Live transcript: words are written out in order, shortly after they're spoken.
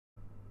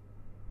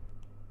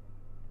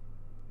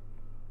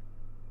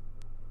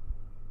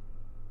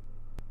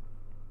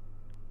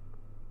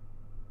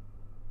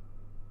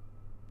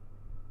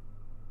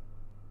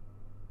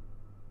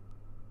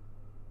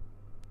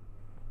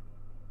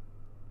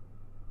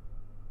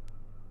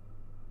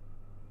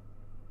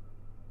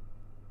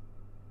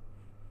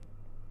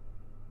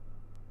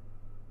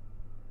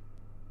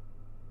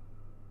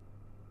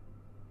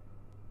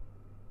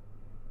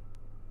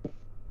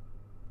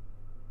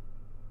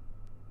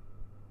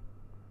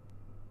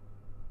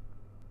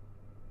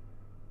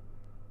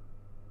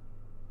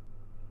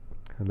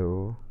Hello.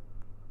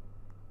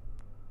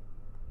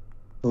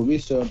 होगी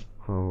start.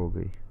 हाँ हो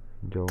गई।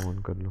 जाओ ऑन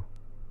कर लो।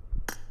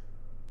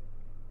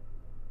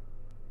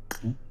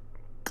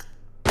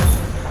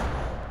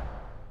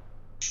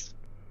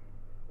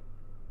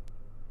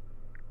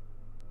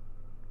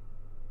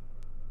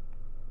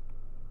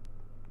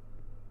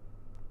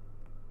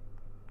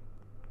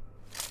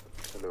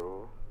 Hello.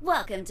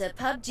 Welcome to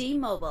PUBG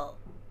Mobile.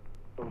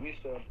 होगी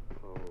स्टार्ट।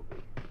 हाँ हो गई।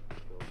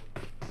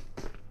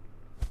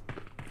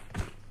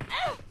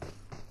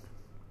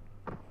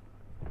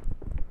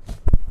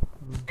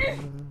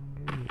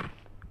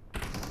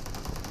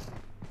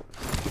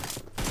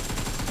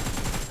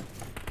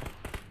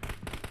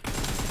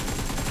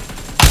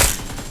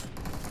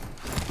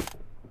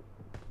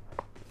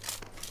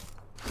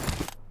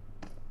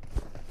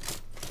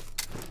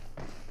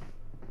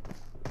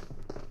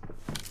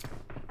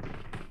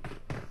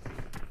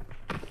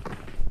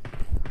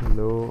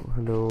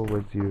 Hello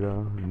Wazira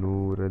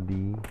Noor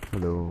Ali.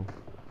 Hello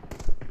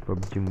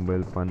PUBG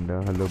mobile Panda.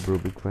 Hello bro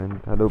big fan.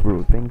 Hello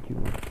bro thank you.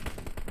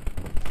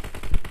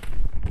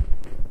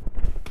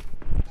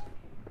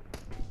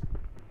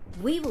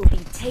 We will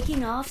be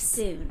taking off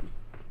soon.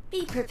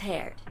 Be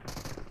prepared.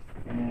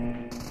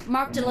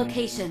 Marked a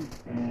location.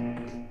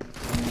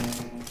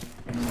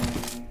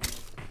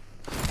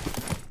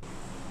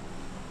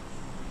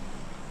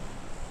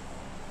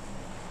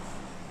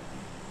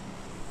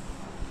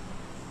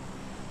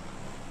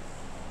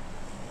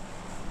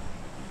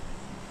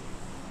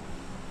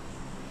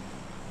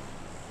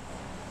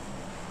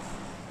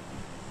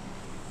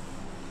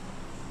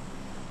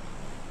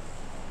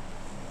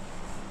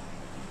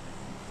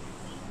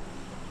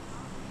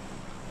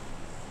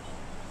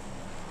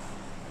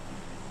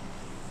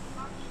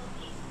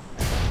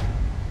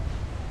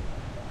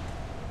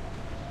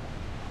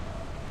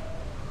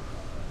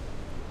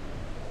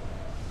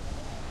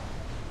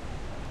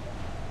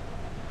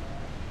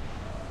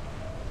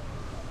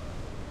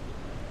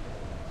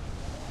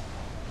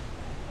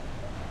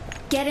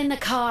 Get in the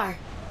car.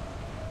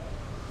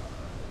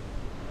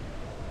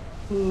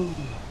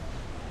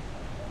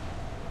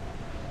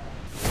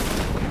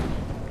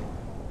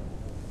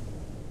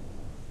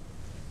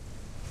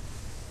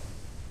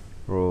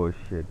 Oh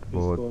shit,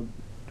 बहुत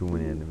too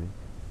many enemy.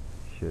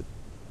 Shit.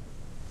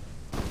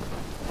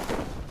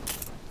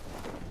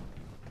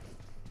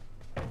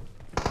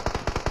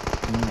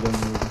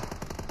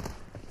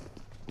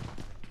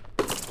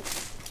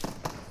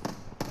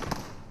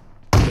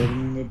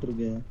 Terminator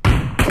गया।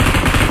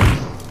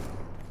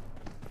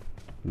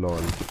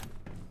 Lol.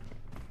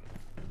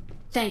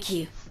 Thank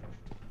you.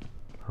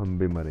 हम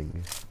भी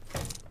मरेंगे।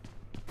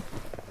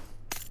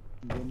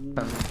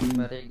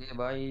 मरेंगे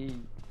भाई।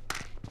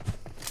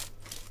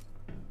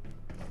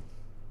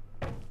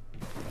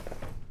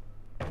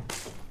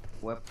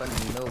 Weapon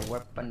no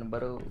weapon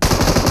bro.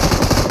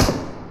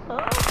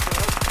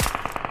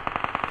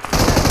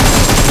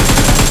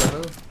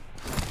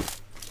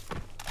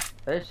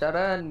 ए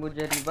शरण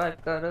मुझे revive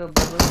करो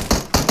ब्रो।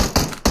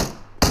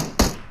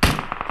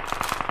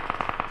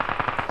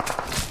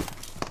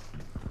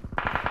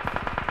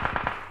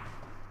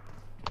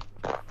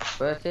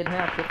 पैसे हैं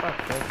आपके पास?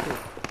 पैसे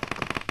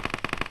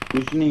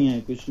कुछ नहीं है,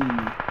 कुछ नहीं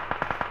है।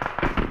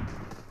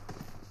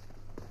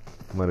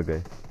 मर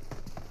गए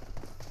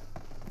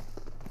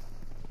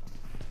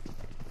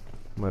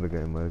मर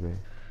गए मर गए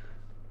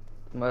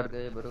मर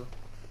गए ब्रो।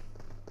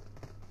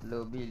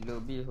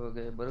 लोबी हो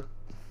गए ब्रो।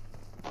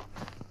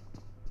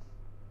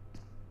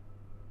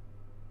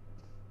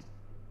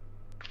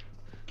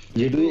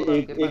 जेडू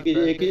एक एक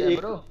एक एक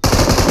ब्रो।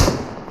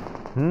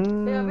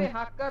 अबे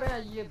हैकर है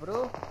ये bro.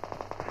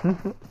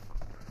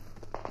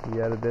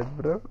 You are dead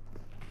bro.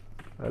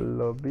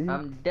 Lobby.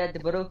 I'm dead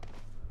bro.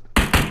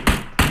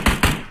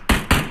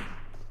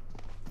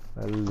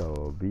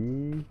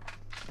 Lobby.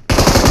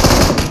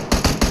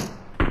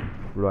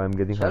 Bro, I'm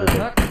getting चल heart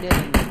हट attack. दे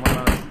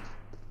मारा।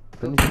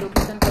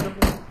 लोकेशन कर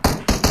ब्रो।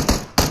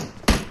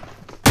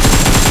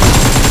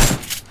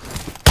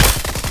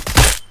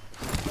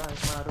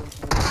 मारो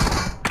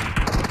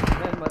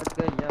मैं मर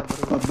गया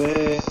ब्रो। अबे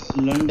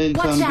लंदन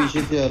इंसान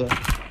पीछे से आ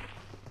रहा।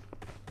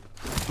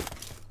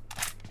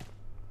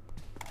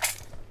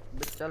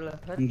 चल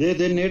हट।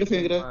 दे नेट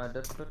फेंक रहा।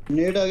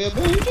 नेट आ गया।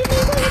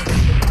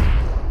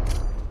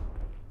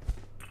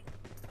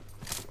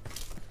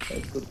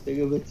 कुत्ते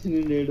के बच्चे ने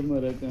नेट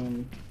मारा काम।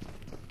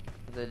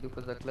 जेडू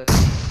को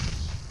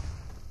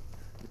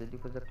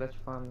क्लच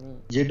फार्म नहीं।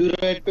 जेडू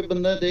राइट पे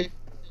बंदा देख।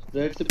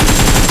 राइट से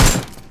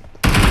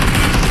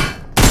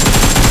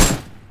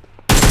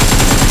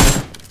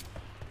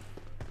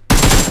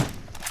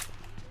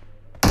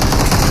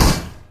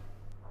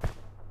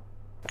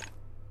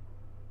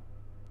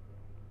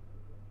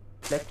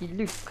Lucky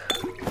Luke.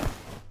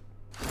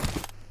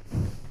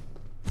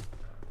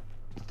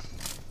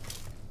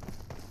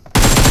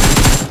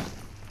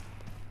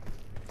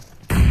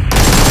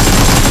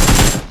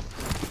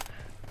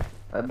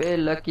 अबे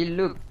Lucky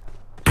Luke.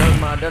 Your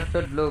mother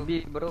should lobby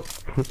bro.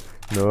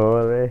 No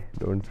way,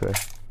 don't swear.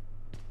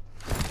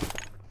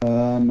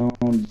 No.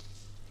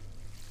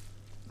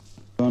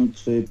 Don't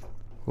say.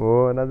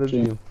 Oh, another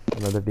team.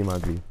 Another team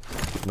ugly.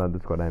 Another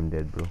squad, I'm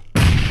dead, bro.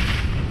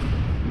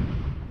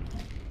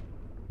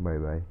 Bye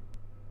bye.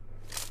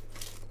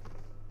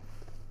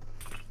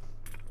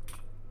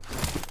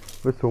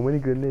 But so many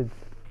grenades.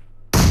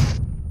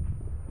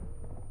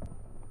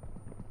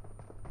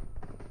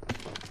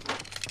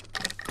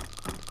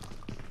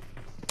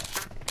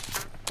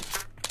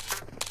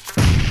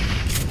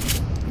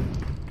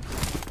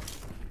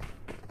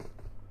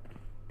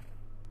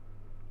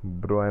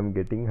 Bro, I'm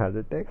getting heart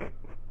attack.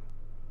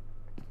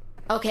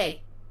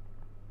 Okay.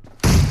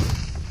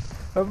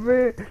 अबे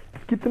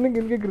कितने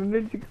इनके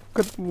grenade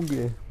खत्म हो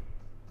गए.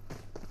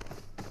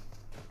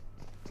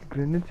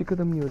 Grenade से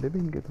खत्म नहीं हो रहे बे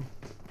इनके तो.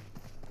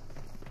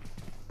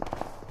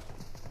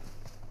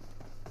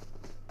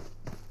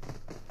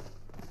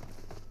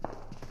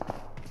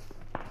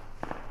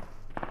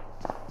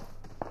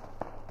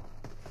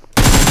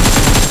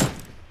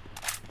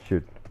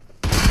 Shit.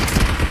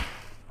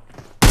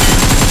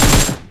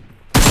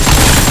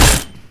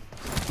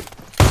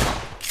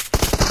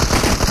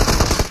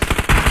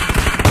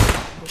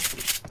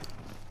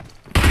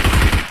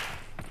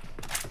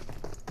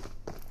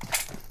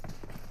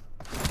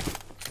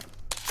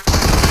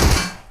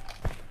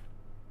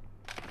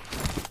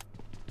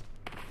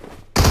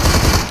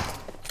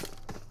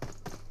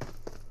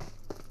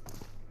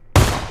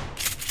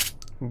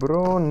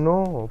 Bro,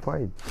 no,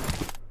 fight.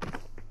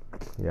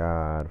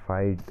 Yeah,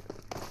 fight.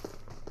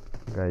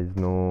 Guys,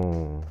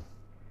 no.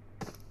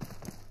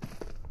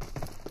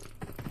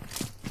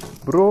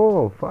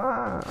 Bro,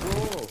 fuck.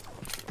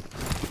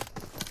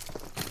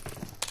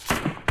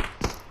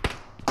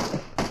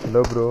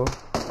 Hello, bro.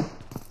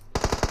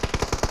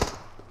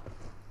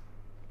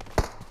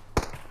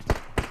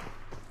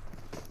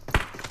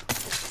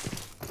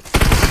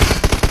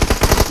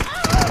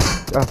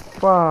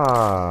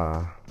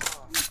 Fuck.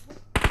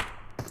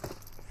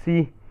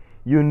 See,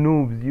 you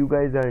noobs, you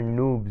guys are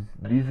noobs.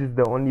 This is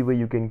the only way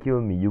you can kill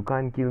me. You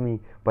can't kill me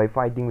by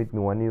fighting with me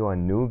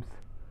 1v1, noobs.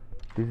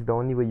 This is the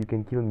only way you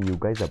can kill me. You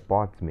guys are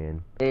bots,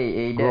 man.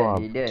 Hey,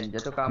 Aiden,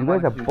 jatuh You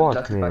guys are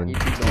bots, man.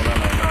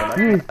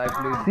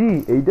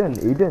 See, Aiden.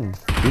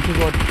 This is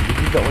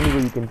the only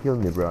way you can kill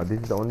me, bro.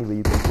 This is the only way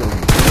you can kill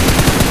me.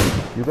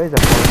 You guys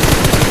are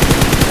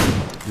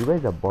bots. You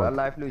guys are bots.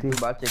 See.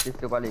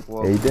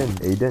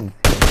 Aiden.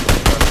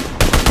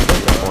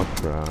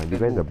 Bots, bro. You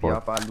guys are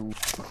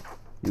bots.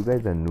 You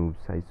guys are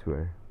noobs, I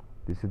swear.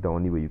 This is the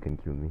only way you can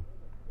kill me.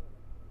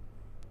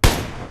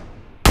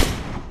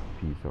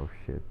 Piece of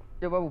shit.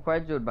 Coba buka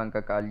jod bang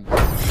kali.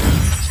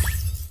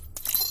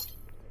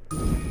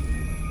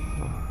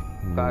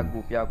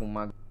 Kagu pia aku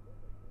mag.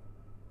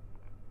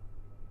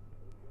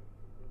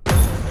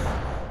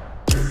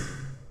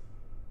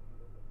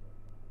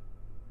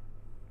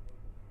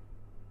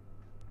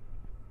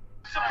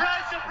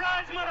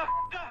 Surprise,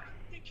 motherfucker!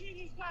 The king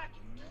is back!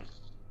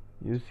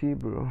 You see,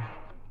 bro.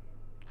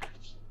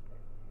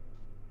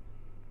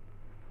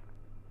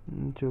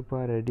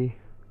 Chopa ready.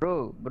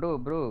 Bro.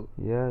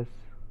 Yes.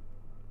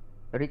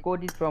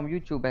 Record it from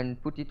YouTube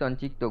and put it on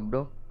TikTok,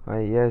 bro.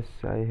 Yes,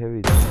 I have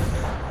it.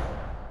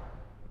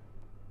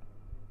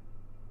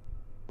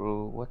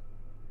 Bro, what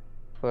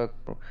the fuck,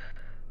 bro?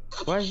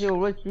 Why is your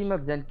always team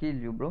up and kill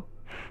you, bro?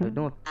 I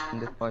don't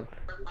understand.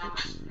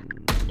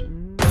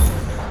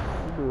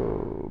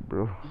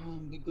 Bro.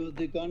 Because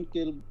they can't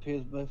kill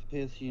face by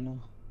face, you know.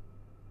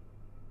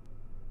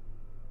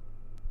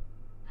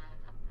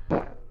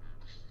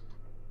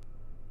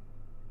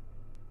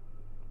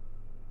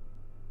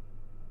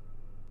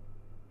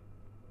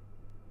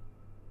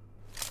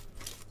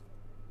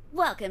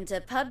 Welcome to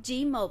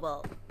PUBG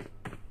Mobile.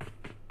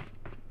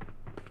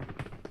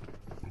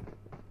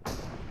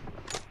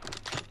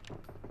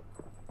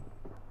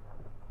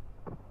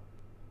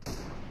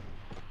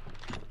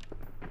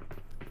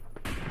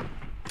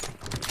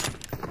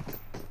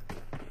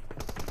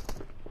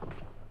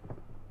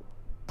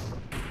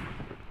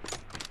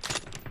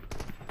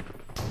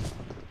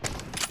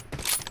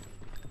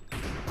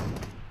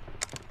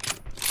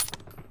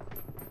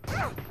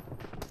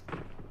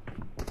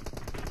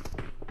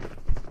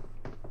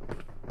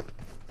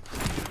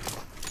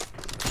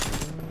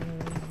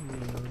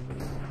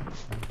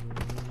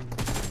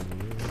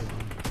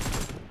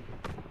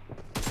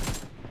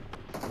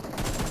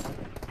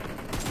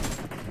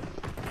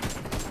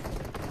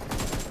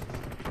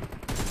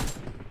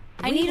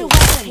 I need a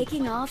weapon.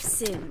 Taking off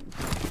soon.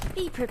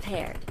 Be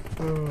prepared.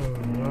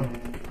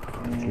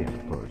 Okay,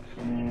 birds.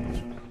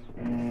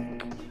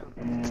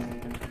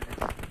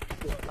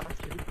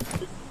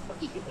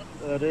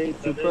 Arey,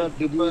 Chupa,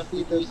 did you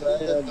see the guy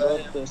I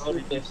got the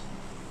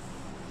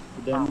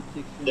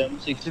Dem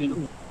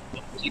 16?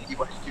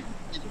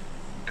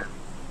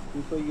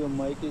 Chupa, your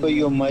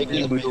mic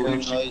is making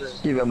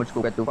noise. Tive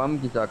मुझको कहते हम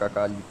किसा का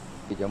काली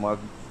के जमा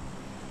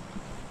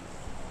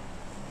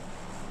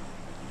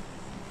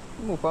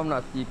Mo fam na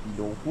si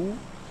piloku.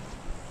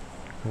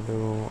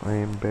 Hello, I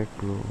am back,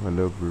 bro.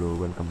 Hello, bro.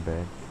 Welcome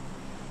back.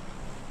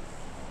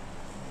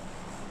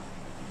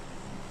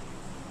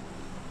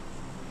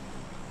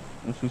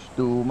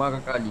 Susto maka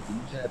kali tu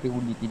saya pergi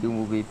ulit tidur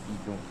mo be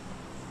pito.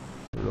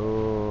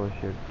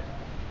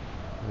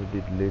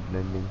 did late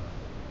landing.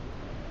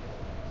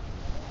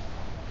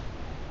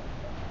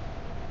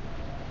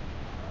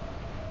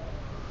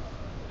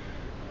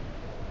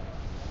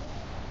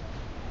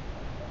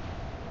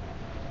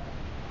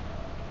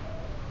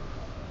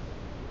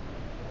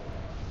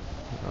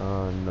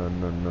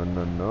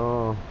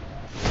 No.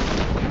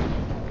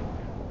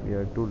 We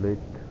are too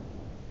late.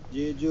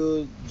 ये जो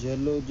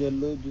जेलो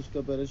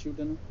जिसका parachute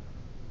है ना,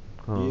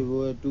 हाँ. ये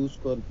वो है 2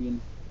 scorpion.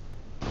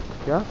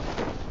 क्या?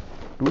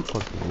 2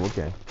 स्कॉर्पियन वो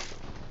क्या है?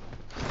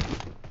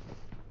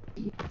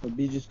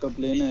 अभी जिसका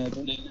प्लेन आया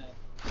था।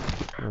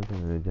 अच्छा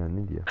मैंने जान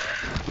नहीं दिया.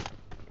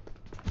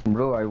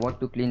 Bro, I want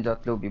to clean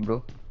that lobby,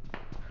 bro.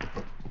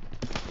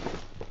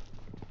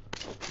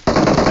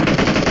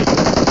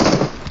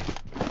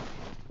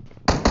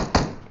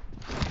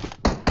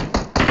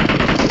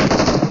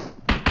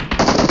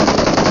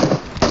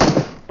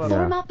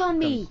 Form up on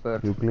me.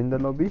 You clean the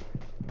lobby?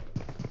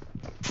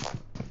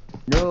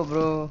 No,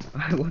 bro.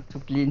 I want to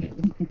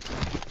clean.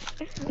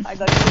 I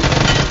got you.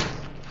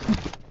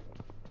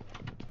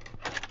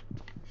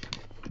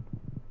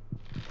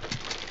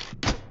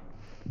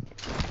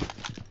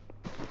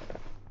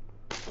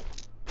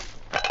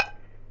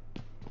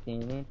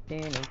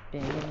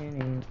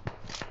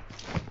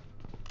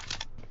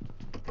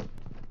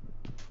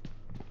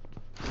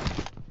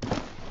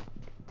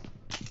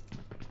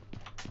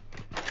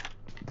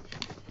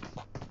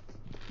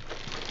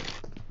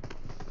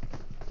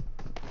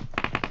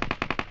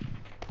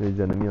 There is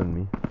enemy on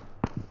me.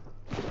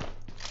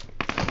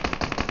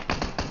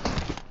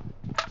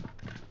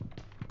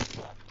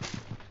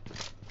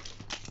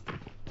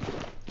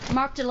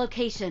 Marked a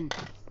location.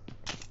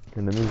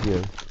 Enemy is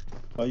here.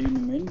 Are you in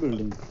the main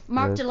building?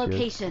 Marked a Yes, yes.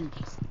 location.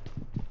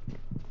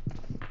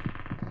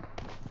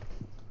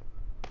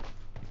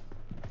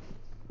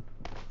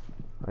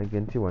 I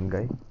can see one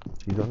guy.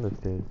 He's on the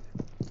stairs.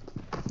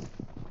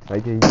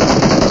 Right here.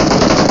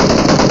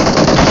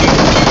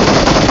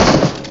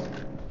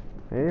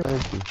 Hey, where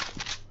is he?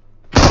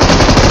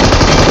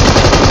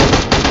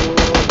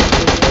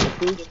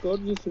 Full squad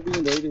just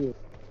sitting right here.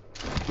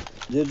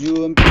 Zedu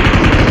UMP.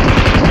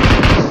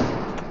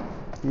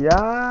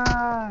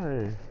 यार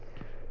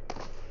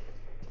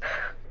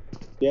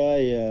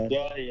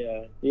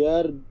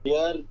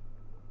यार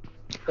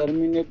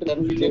terminator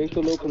देख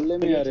तो लोग खुले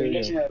में आ रहे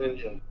हैं।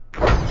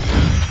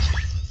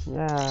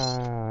 यार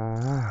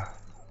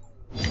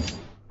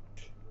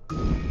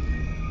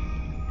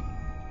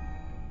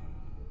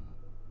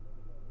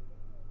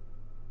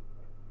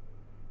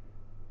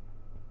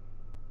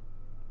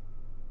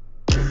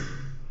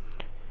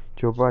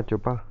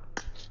Chopa.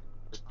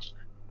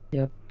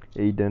 Yep.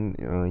 Aiden,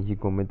 he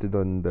commented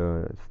on the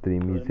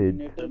stream. He said,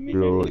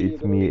 "Bro,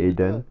 it's me,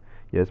 Aiden.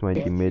 Yes, my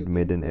teammate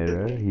made an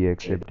error. He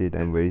accepted.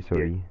 I'm very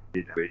sorry."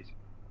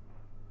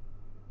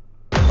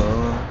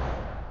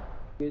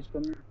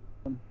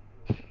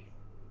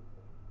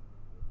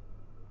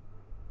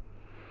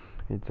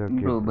 It's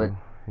okay, Bro, bro. but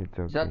It's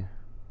okay.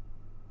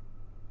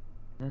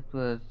 that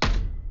was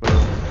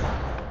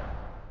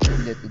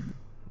related.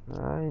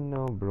 I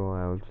know, bro.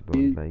 I also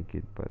don't like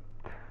it, but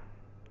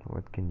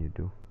what can you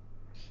do?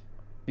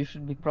 You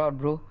should be proud,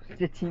 bro.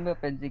 The team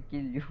up and they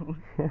kill you.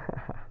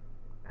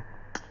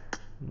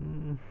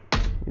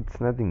 It's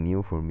nothing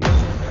new for me.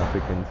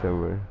 African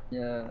server.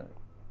 Yeah.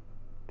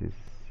 This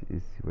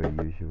is very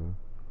usual.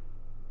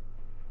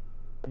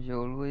 You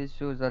always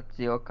show that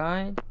you're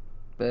kind,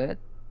 but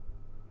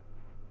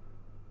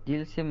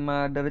दिल से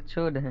murder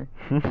छोड़ है.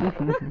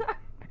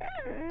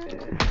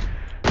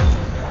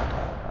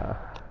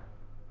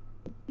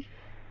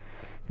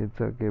 It's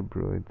okay,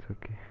 bro. It's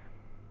okay.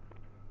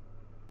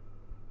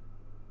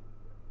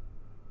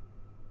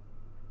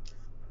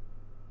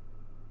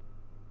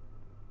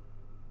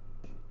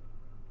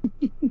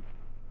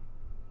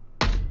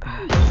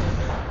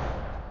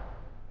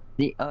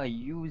 They are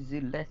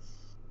useless.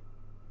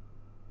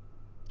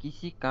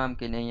 किसी काम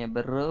के नहीं है,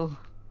 bro.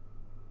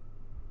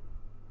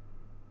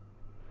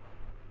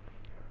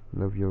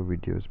 Love your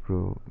videos, bro.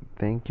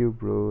 Thank you,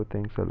 bro.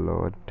 Thanks a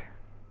lot.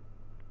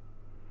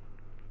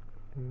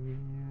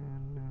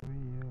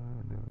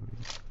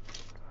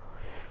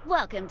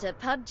 Welcome to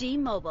PUBG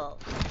Mobile.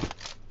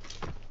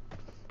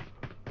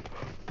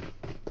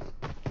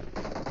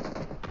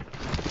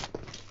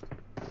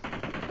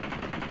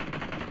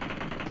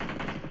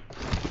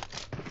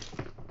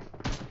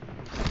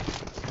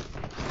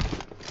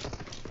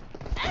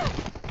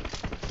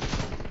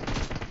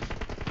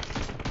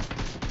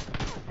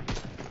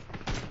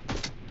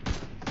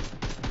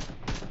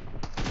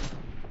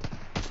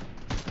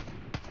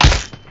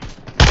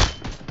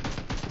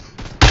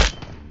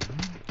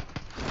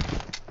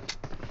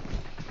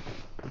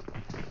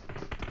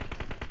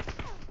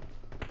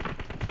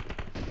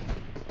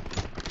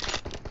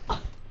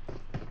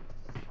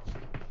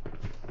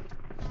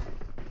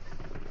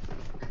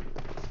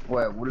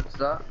 Where wolves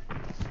are?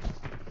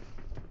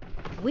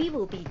 We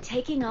will be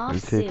taking off I'll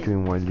say to soon.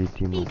 him while you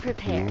team Be up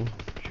prepared. too.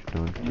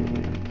 Don't kill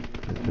him.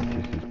 That's such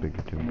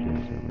disrespect to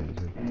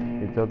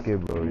him. It's okay,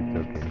 bro. It's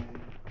okay.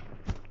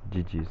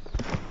 GG's.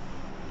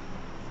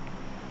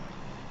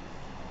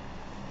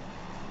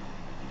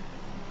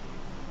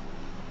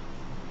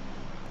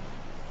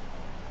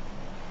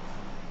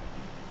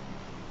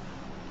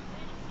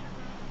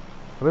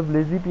 अबे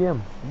ब्लेजी PM,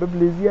 अबे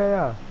ब्लेजी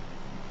आया।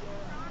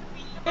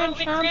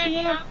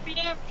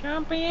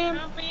 शाम PM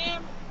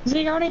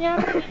जी गाड़ी यार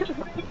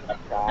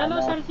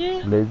hello sir जी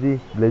ब्लेजी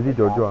ब्लेजी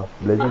जॉर्जो आ,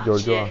 ब्लेजी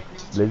जॉर्जो आ,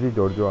 ब्लेजी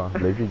जॉर्जो आ,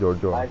 ब्लेजी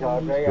जॉर्जो आ,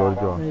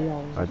 जॉर्जो आ,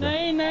 आजा।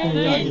 नहीं नहीं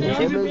नहीं नहीं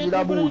अभी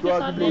Benzila बेटी बुलाने buto के aki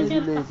साथ blazy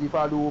लेके lazy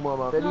falu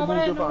mama. Feli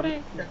नोबरे buto नोबरे fami.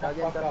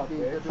 Again tapi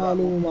base tu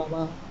Hello, aku.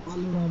 mama.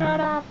 Hello, mama.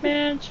 shut up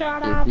man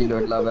shut ये up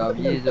पिलोट लावे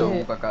अभी ये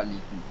जाऊंगा काली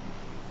की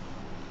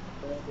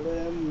अरे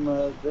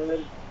मदर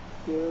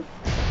के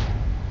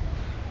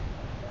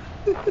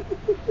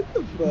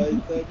भाई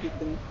साहब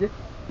कितने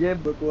ये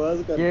बकवास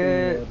करते ये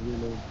हैं यार ये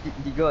लोग।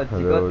 जिगोत हेलो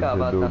जिगोत का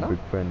आवाज Zedu, था ना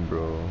big fan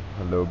bro.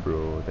 Hello bro,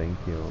 thank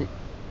you.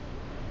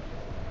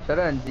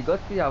 शरण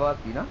जिगोत की आवाज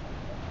थी ना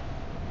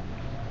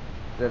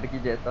लड़की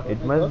जैसा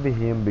It must be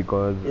him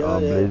because Yeah,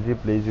 yeah. Blazy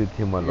plays with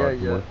him a lot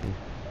yeah. mostly.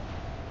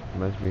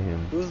 Must be him.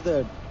 Who's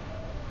that?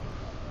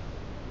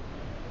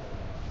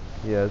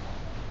 Yes.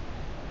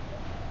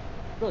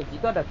 तो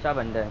जिगोत अच्छा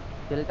बंदा है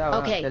खेलता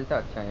Okay. खेलता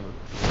अच्छा है वो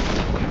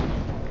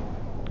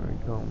I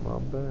got my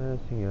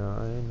best, yeah,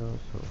 I know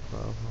so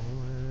far from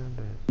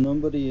where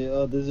Number ये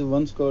this is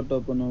one squad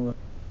open over.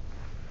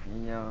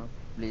 या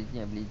ब्लेजी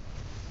है ब्लेजी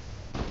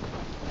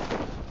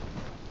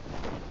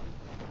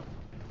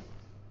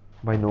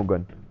By no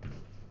gun.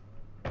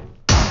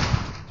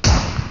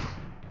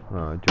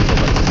 हाँ चुका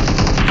भाई.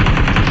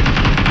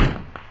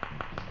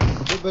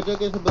 अबे बेटा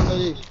कैसे बंदा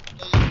जी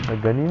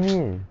गन ही नहीं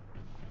है.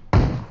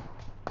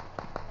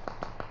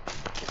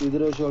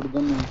 इधर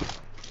शॉटगन है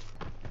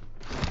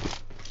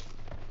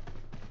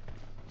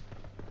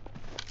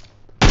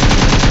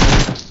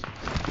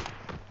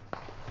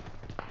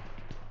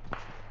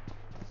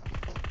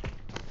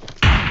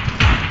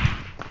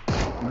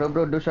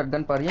ब्रो दो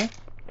शॉटगन पर है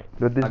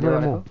But there's आगे no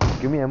वाले ammo. को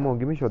Give me ammo.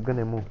 Give me shotgun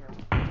ammo.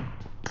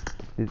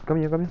 Come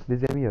here, come here.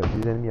 There's enemy here.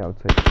 There's enemy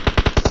outside.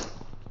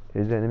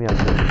 There's enemy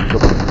outside. Go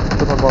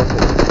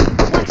outside.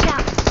 Watch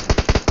out!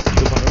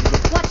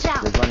 Watch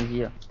out!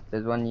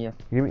 there's one here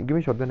Give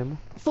me shotgun ammo.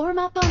 Form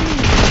up on me.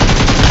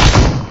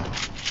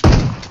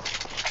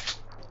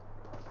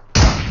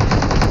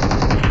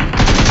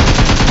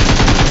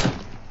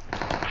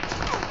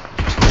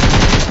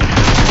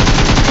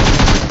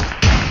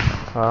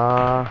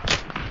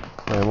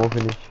 My ammo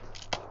finish.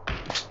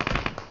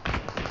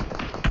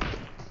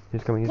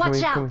 He's coming.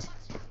 Watch out!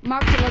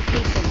 Mark the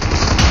location.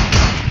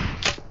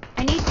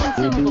 I need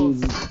consumables.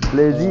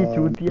 Blazy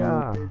चूतिया.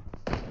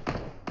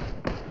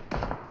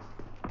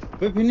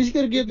 बे finish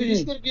कर गया तुझे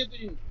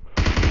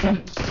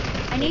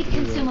I need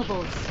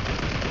consumables.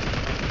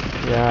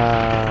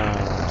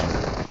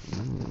 यार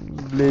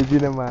ब्लेजी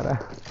ने मारा.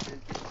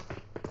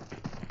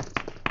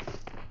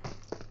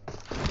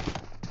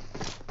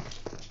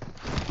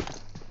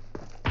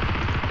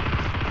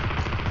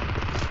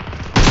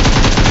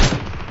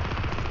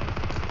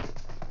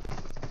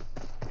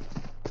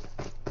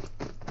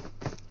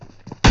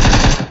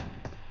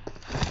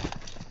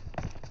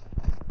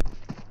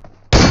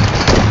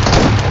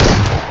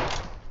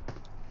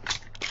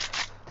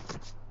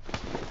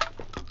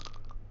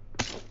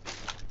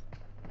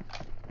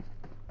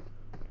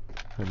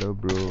 Hello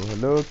bro.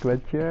 Hello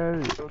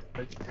clutcher.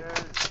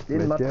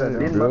 Clutcher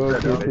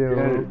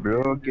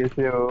bro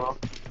कैसे हो?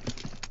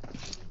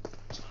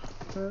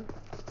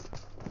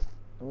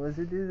 Was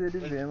it easy to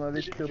film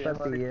with super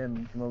PM?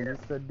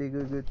 Most of the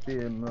good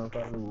PM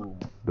falu.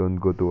 Don't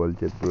go to all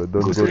chat bro.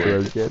 Don't go to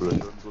all chat.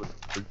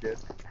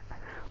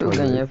 तो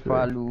नहीं है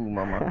फालू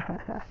मामा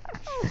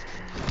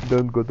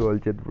Don't go to all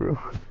chat bro.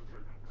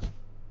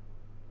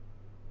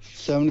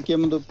 7 के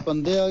मतलब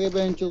बंदे आगे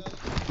बेंचो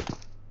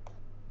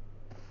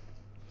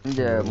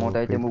이제 모다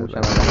이제 뭐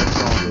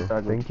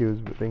Thank you.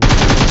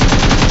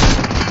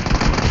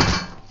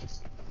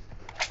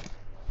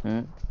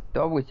 응? तो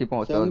अब इसी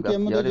पहुंचा 7 के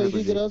मतलब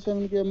जल्दी करा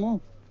 7 के एमओ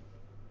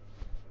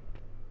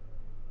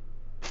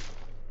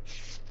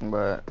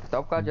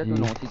तब का जैसे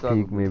नोसी तो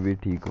ठीक मैं भी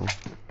ठीक हूँ.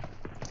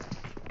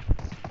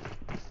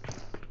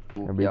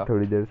 अभी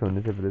थोड़ी देर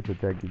सोने से पहले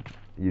सोचा कि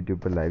YouTube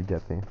पर लाइव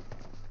जाते हैं.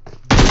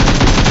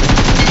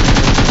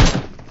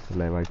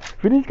 लाइव आज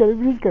फिनिश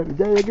कर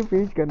जाएगा.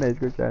 फिनिश करना है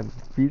इसको. शान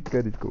फीस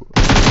कर इसको.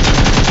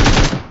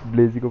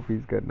 ब्लेजी को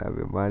फीस करना है.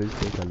 मार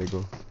इसको साले को.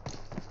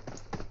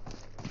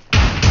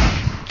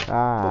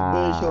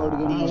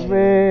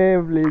 अबे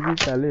ब्लेजी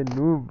साले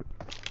नूब.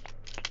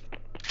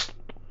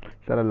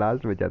 सारा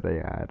लास्ट बचा था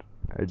यार.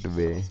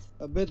 अटबे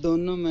अबे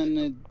दोनों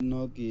मैंने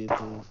नॉक किए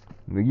थे.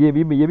 ये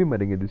भी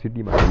मरेंगे. दूसरी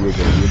टीम आ गई. ये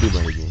भी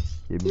मरेंगे.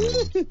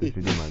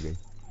 दूसरी टीम आ गई.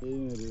 यही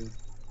मेरे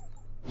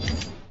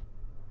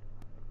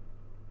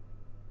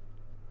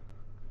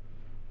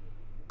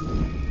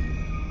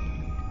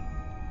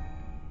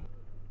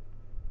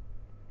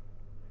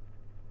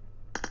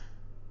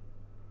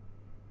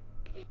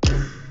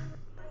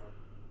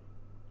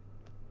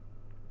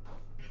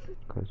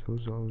Cause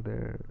who's all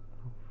there?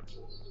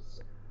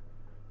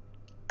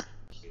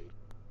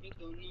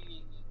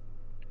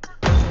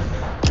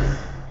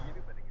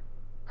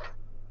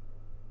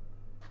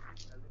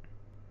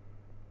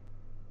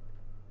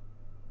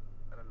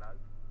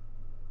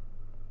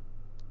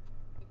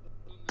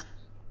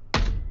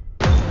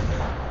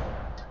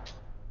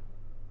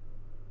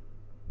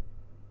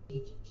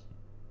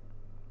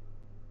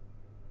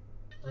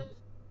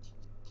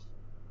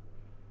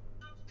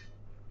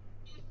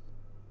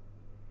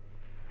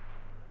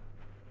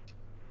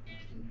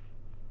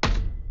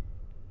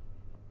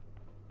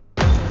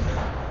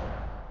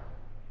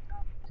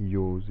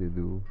 Yo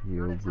Zedu,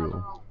 yo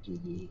bro.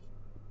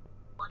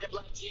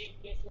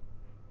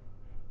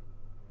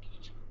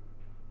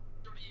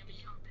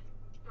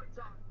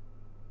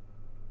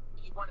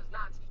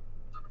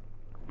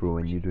 Bro,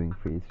 when you doing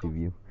face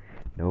review?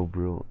 No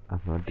bro,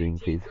 I'm not doing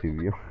face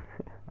review.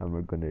 I'm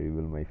not gonna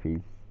reveal my face.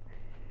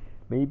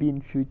 Maybe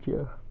in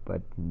future,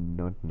 but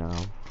not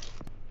now.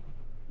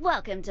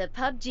 Welcome to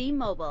PUBG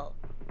Mobile.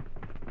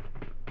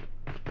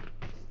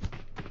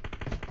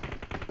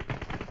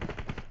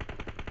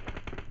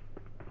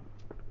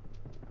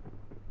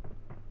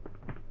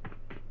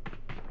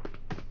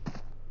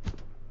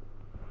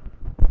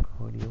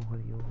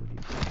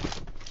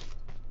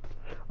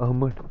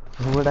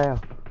 Ahmad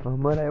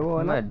आया वो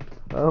वाला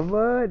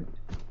अहमद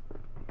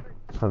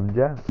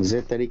समझा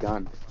Zed तेरी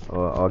कान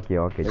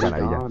okay चल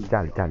आई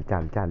जा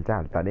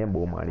चल तारे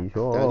बो मारी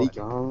छो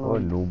ओ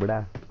नूबड़ा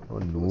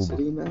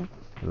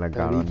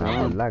लगालो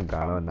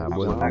ना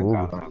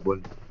बोल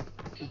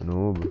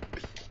noob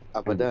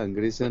apa dah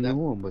Inggeris ni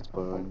mu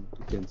bachpan tu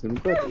cancel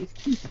kar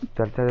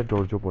चल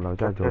जोर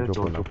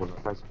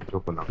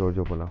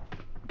बोला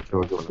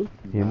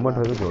हिम्मत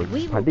है तो जोर We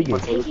will फाटी be गई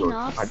taking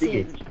off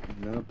soon.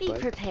 Be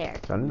prepared.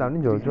 चल दानी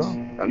जोर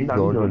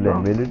ले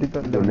मिलिट्री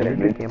तो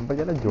मिलिट्री कैंप पर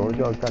चला जोर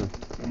चल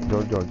जो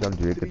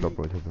के टॉप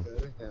पहुंचे तो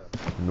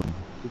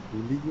तू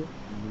भूल गया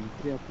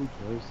मिलिट्री आपको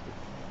घर से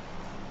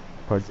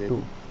फटू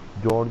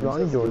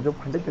जोर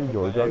फटे चल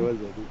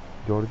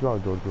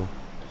जोर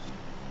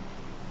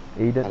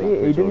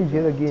Aiden is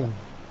here again.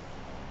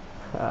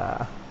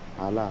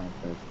 Ala.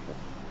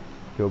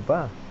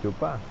 Chopa.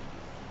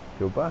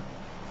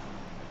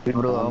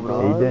 Bro.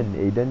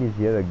 Aiden is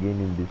here again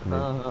in this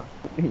match.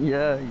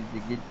 Yeah, he's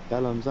a good.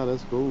 Tell Hamza,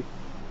 let's go.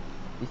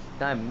 It's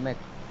time, Mac.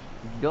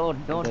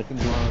 Don't come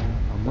on.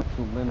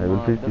 I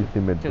will fix this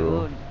teammate,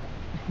 bro.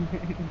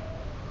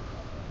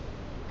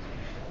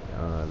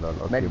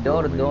 Okay, bro,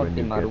 maybe when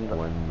you get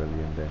 1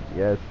 million then.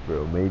 Yes,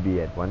 bro, maybe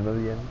at 1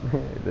 million.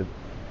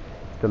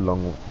 That's a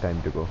long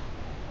time to go.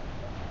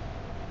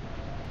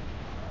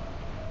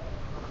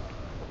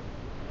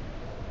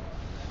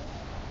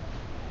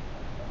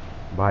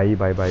 Bye.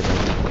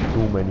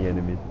 Too many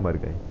enemies. Mar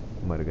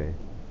gaye.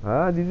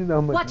 Ah, this is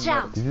Ahmed. Watch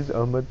out. This is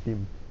Ahmed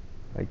team.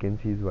 I can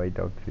see his white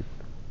outfit.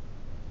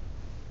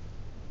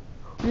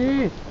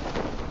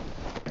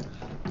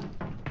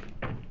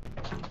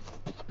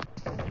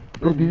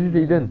 Bro, this is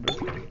Aiden.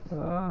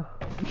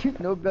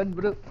 No gun,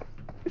 bro.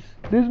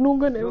 There's no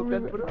gun No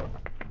everywhere. gun, bro.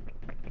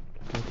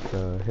 What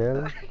the hell?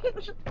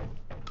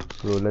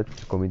 Bro, let's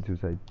commit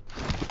suicide.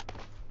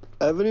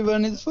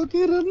 Everyone is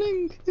fucking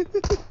running.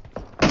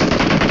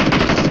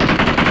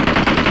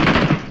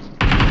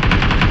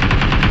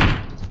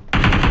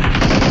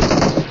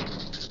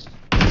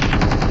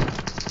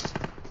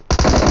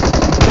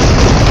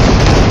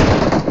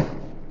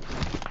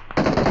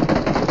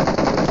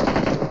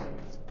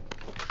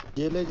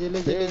 Jele,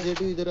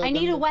 Zedu idhar aa. I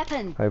need a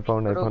weapon. I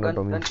found a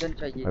Tommy. Gun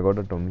चाहिए. I got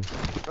a Tommy.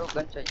 Bro,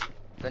 gun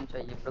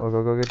चाहिए, bro.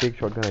 Okay, take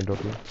shotgun, I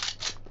drop you.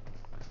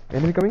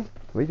 Enemy coming?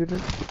 Wait.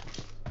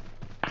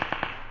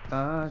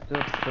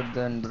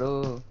 Shotgun, bro.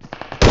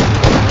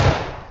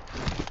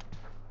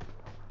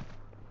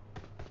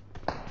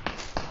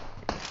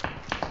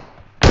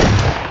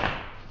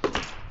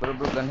 Bro,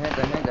 gun है.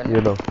 Ye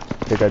lo,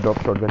 take I drop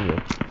shotgun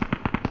here.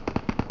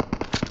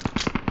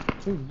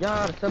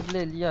 यार सब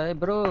ले लिया है,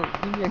 bro.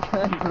 Give me a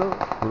gun, bro.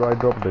 Bro, I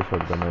dropped the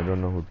shotgun. I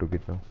don't know who took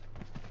it now.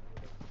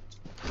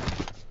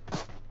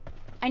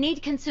 I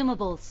need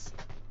consumables.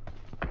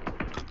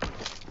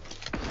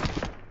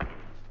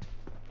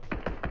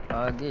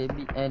 आगे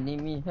भी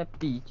enemy है,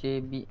 पीछे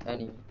भी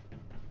एनिमी.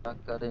 क्या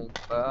करें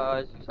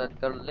बस सट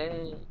कर ले.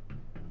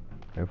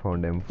 I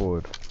found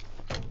M4.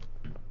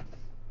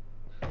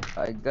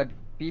 I got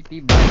PP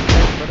back,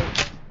 bro.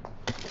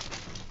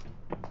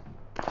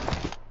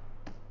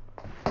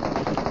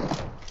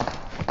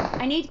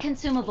 I need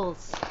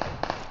consumables.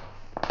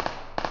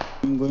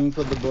 I'm going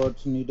for the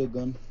bots, need a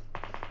gun.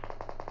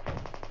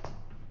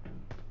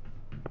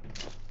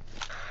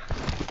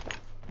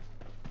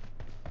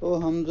 Oh,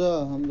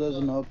 Hamza's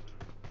knocked.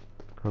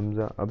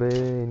 Hamza, अबे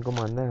इनको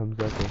मारना है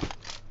Hamza को.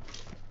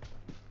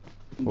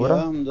 गया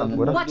Hamza ने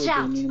Watch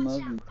out.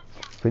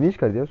 Finish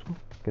कर दिया उसको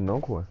कि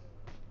knock हुआ.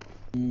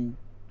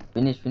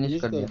 Finish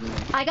कर दिया.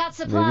 I got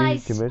Maybe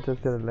supplies. teammates are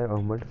still alive.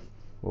 Ahmed.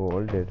 Oh,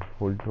 all dead.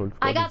 Hold.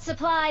 I got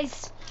supplies.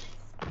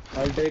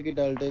 I'll take it.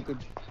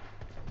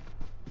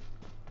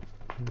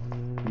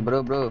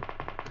 Bro.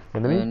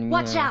 Enemy?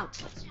 Watch out.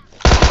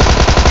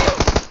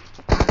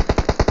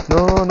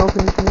 No,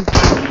 finish.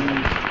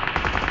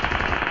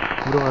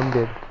 Bro, I'm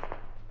dead.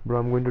 Bro,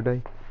 I'm going to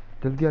die.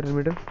 जल्दी आ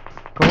middle.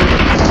 Come on.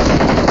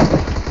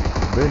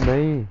 बे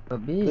नहीं.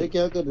 अबे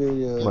क्या कर रहे हो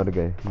यार? मर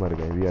गए.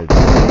 We are dead.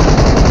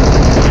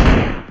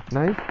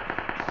 Nice.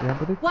 यहाँ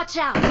पर देख. Watch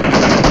out.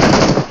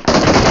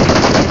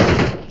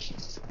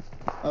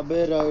 अबे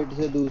राइट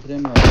से दूसरे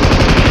में.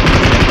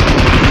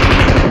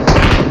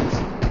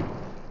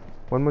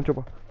 One more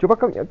Chopa.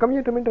 Come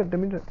here,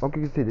 Deminter.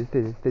 Okay, stay there.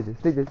 Stay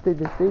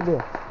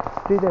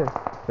there.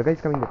 The guy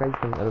is coming.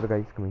 Another guy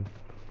is coming.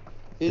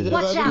 He's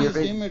Watch reviving out! his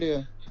teammate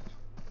here.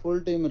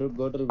 Full team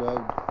got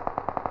revived.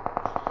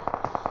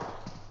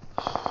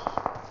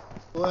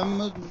 Oh,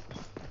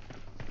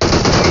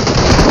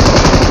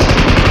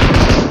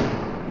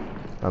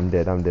 I'm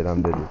dead. We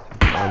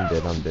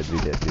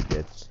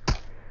dead.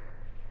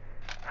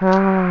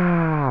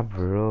 Ah,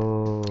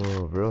 bro.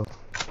 Bro,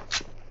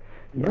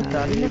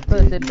 Charlie ने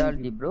first aid डाल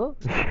दी bro.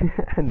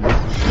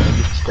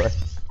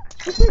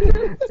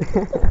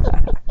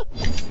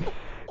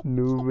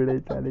 Noob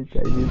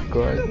Chinese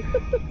squad.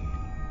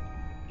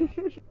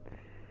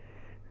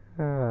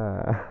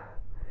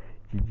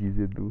 GG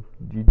Zedu.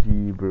 GG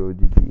bro,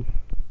 GG.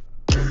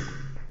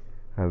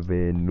 अबे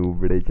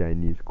noob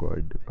Chinese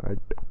squad.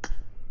 What?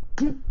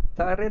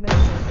 सारे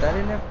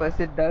ने first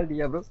aid डाल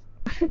दिया bro.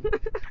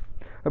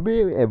 अबे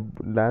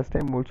last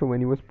time also when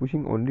he was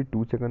pushing only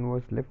 2 seconds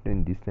was left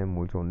and this time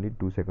also only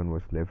 2 seconds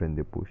was left and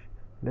they push.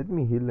 Let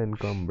me heal and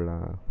come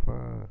brah.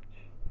 Fuck.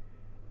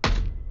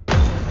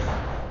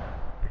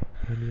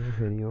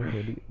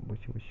 Heli.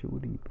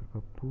 Mashuri.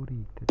 Papuri.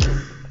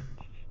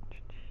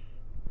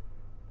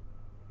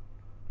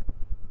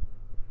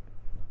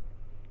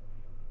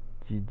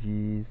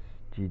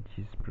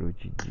 GG's bro,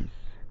 GG's.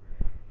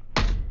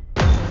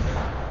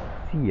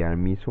 See yaar,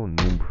 me so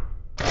noob.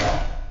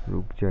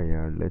 रुक जा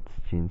यार, let's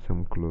change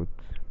some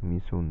clothes. Me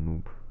so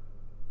noob.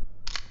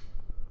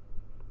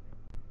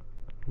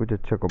 कुछ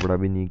अच्छा कपड़ा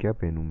भी नहीं क्या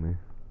पहनूं मैं?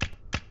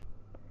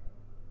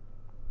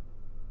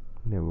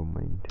 Never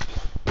mind.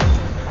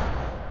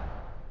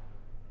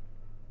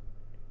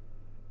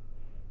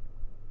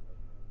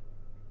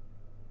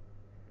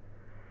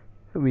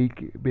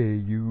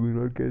 You're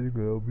not getting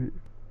lobby.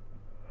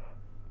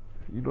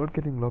 You're not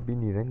getting lobby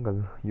in Erangel.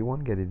 You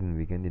won't get it in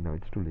weekend now.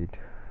 It's too late.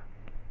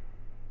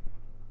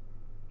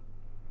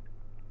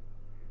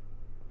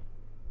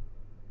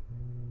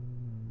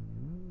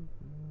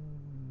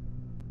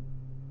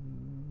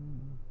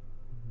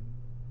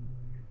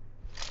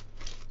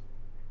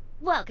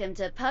 Welcome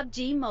to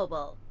PUBG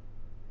Mobile.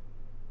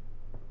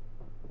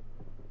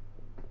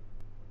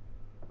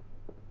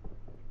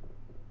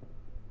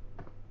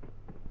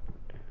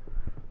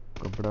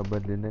 कपड़ा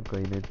बदलने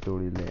कोई ने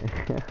तोड़ी ले.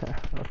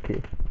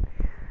 Okay.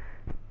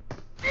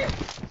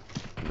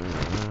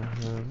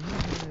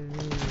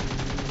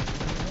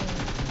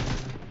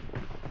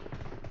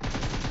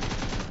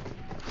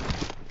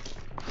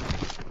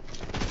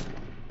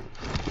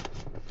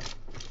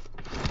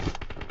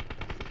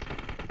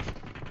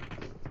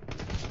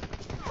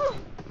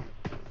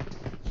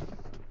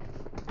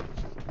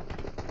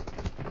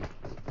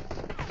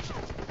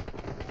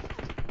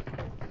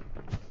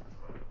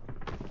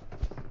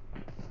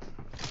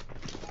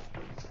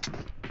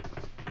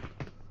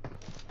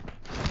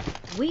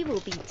 We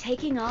will be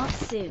taking off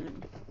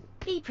soon.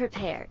 Be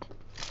prepared.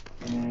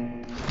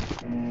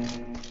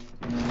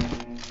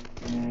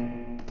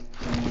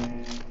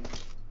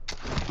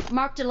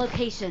 Marked a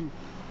location.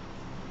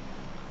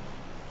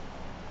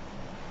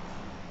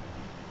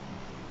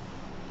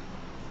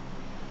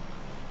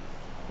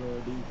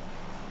 Ready.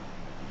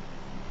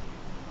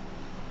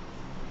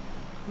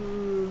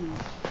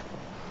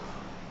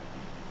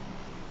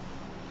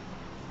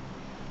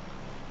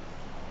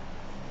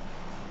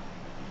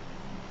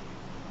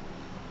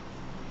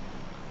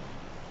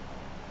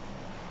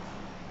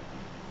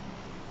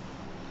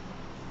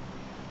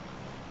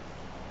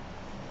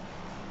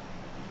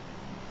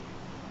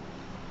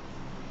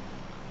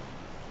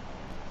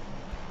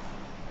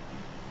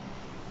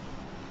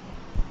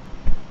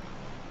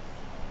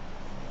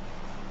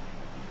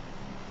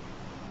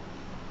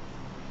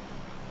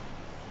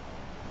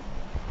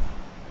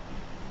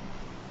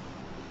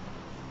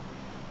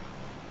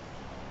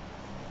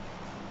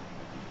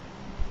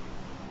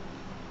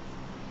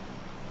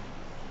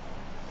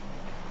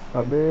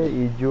 Abe,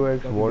 Ijo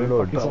as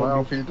warlord.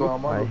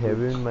 I have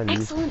him in my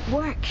list. Excellent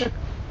work.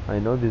 I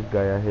know this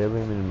guy. I have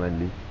him in my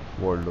list.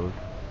 Warlord.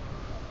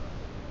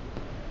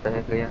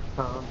 रह गया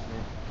सामने.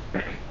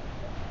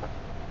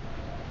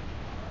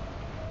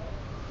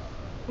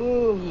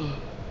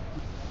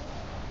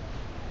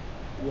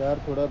 यार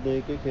थोड़ा दे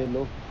के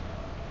खेलो.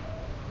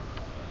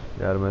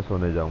 यार मैं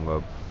सोने जाऊंगा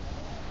अब.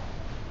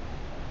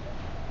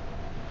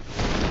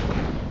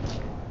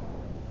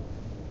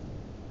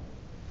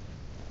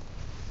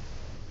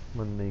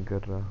 मन नहीं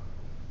कर रहा.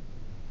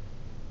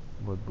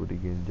 बहुत बुरी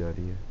गेम जा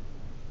रही है.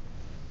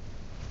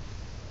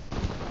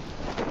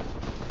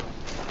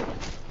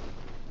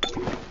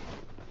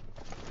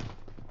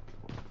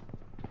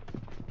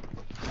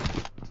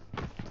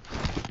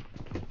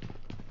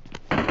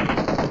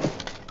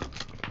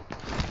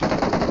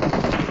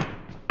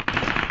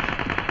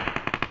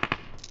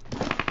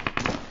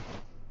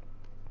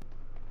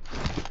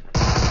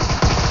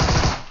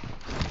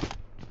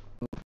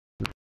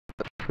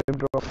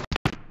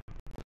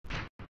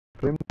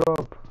 Frame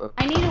drop. I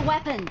need a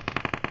weapon.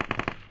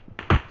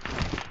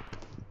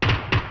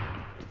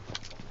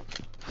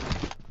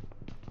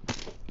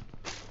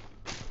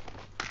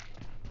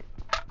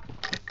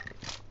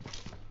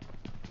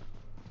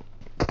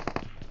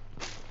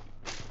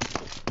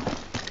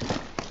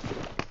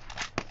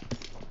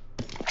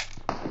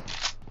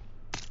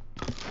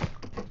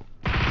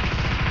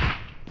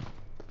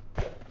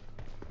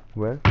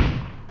 Where?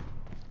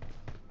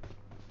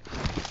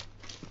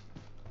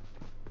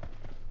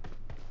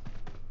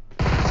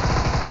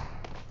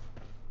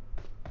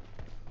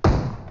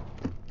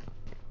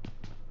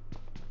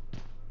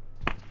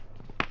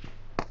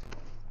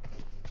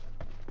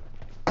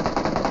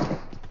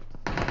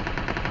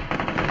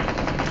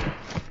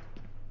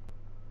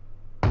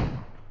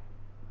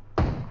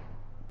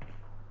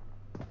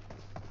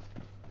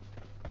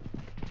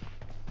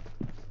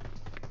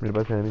 मेरे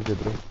पास एनिमी है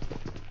bro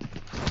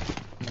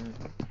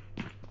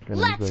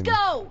Let's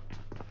go!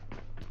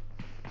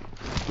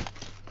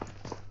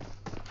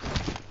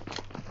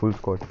 Full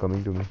squad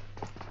coming to me.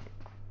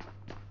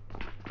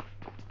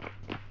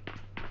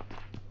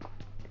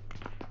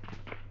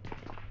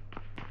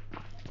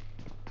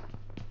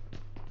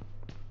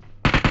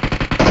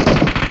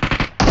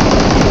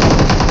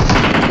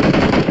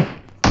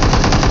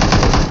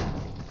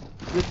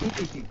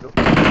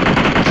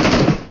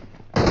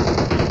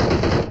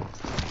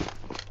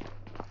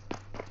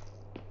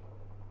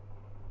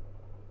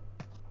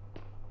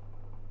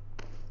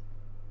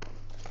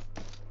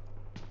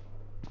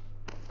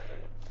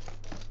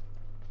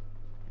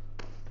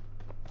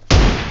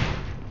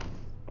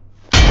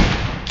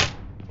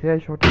 Yeah, I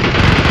shot him.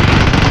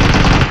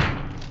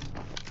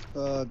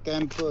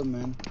 Camper,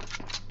 man.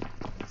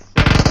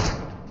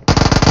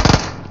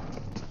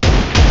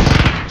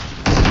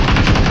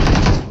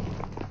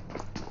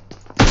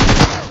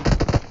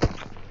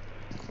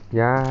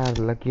 यार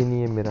लकी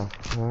नहीं है मेरा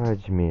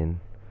आज मेन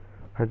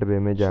हट बे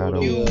मैं जा रहा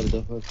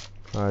हूँ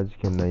आज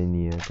खेलना ही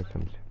नहीं है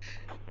कसम से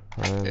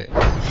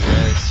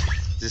Yes,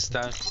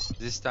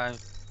 this time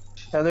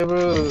Hello,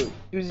 bro.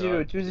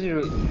 2-0.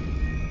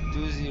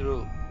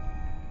 2-0.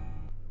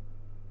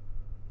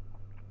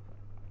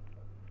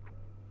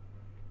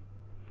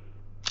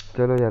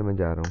 चलो यार मैं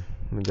जा रहा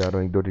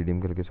हूँ एक दो रिडीम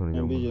करके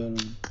सोने मैं भी जाऊंगा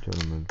जा रहा हूँ।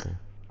 चलो मिलते हैं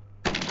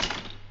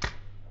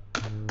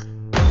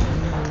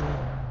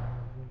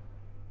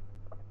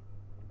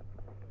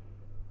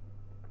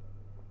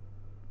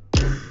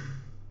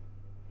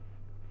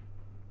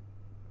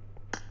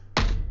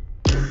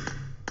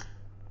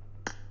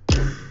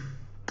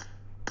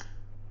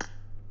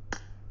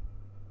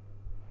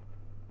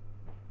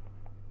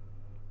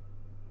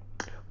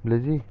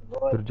ब्लेजी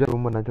तुझे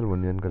रूम बना चल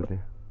 1v1 करते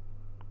हैं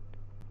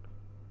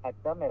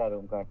अच्छा मेरा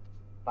रूम का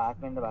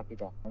 5 मिनट बाकी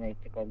था मैंने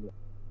एक कर लिया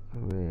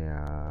अबे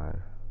यार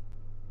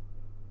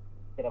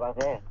तेरे पास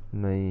है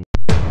नहीं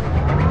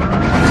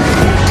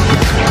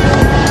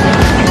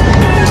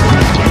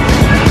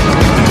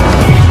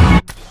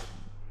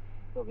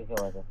तो किसके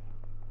पास है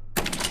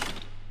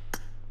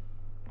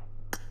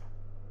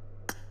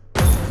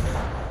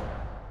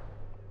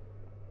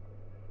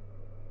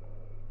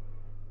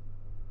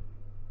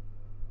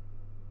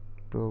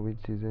Bro, which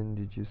season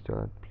did you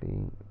start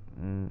playing?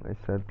 I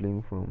started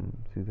playing from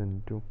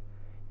season 2.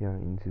 Yeah,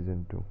 in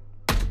season 2.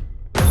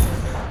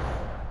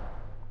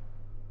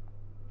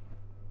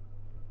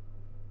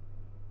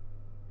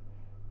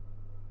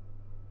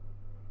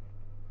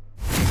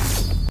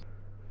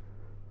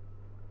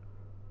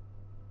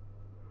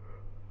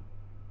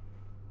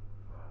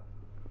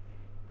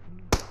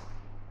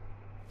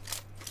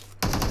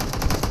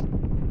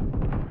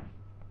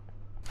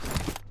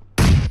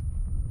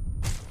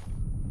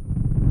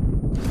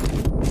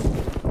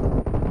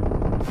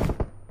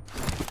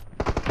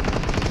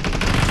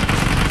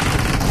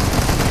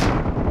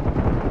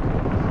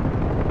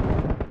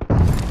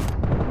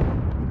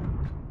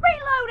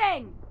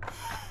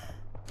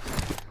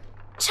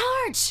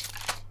 Charge!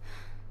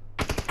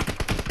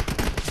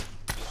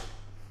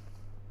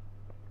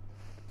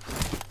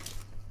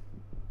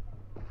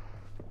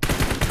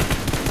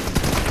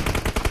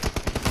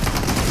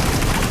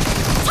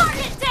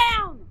 Target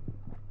down!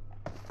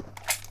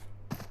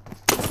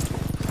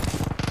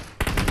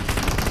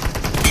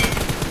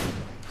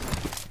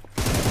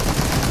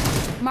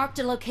 Marked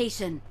a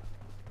location.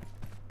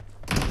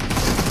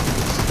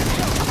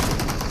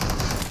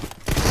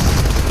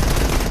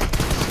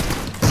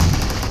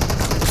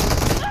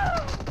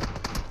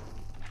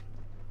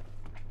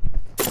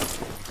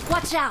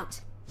 Watch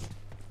out!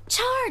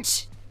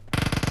 Charge!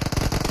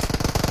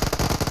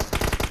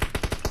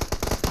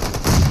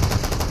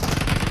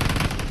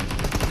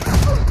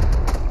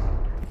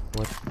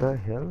 What the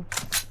hell?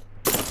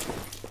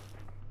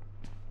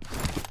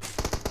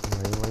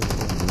 Why am I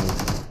so weak?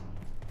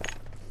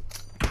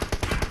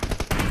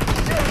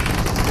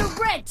 The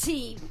red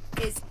team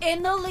is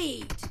in the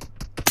lead.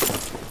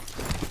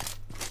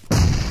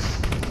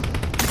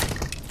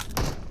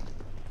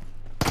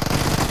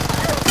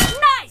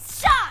 Nice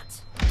shot!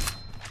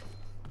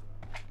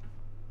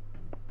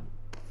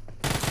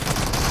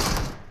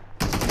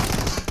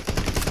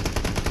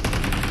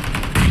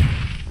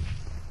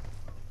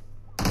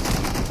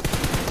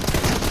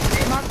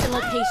 Mark the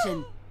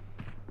location.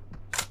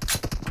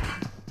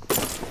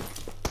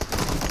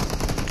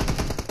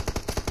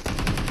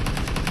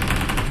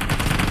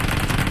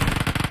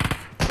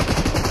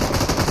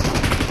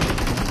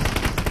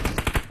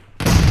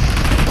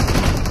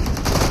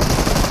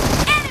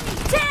 Enemy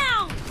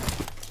down!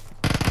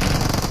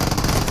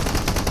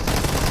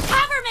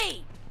 Cover me!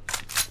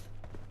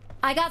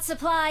 I got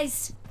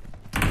supplies.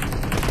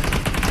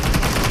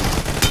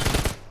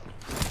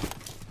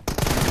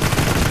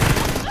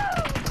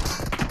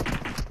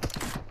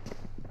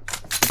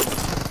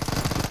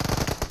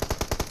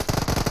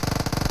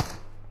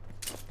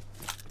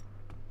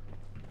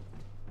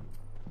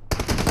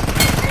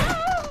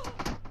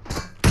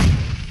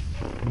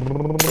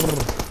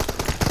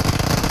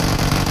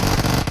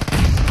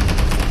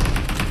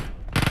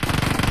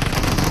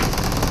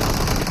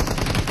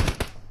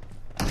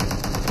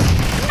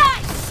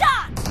 Nice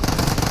shot!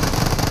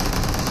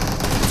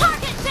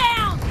 Target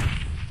down!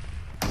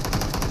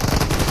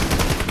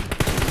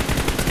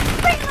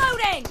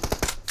 Reloading!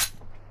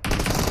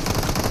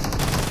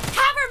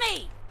 Cover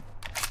me!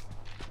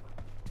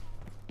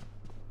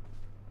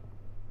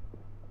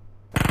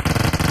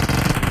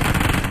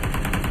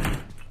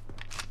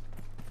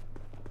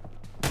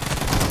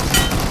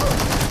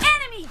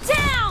 Enemy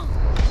down!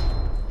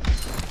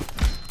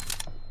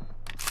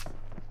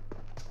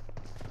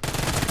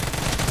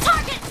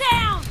 Target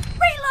down!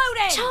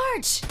 Reloading!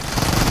 Charge!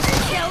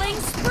 Killing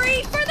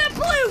spree for the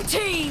blue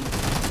team!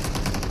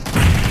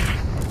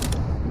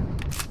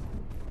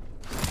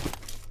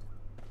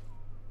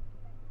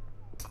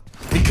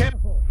 Be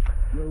careful.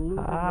 You're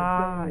losing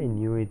Ah, I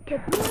knew it. The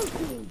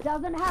blue team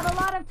doesn't have a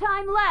lot of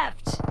time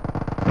left.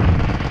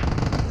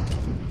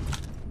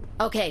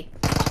 Okay.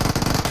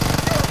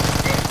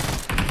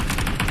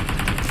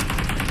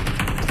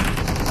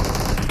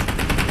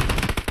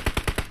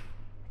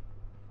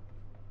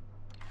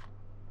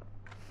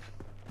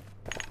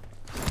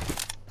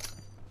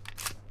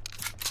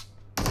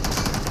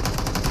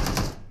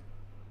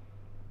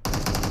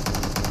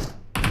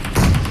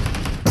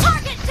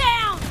 Target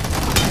down!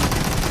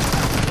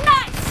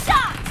 Nice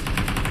shot!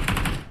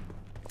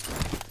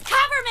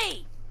 Cover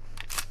me!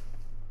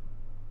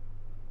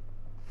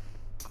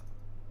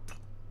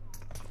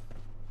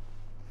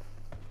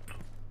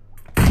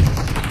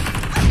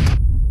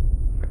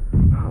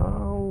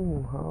 How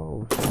so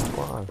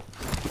fast?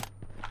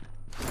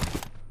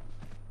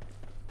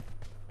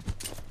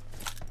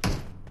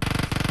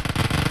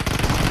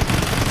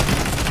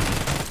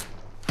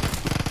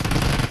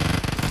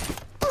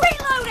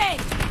 Reloading!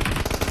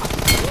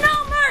 No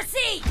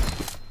mercy!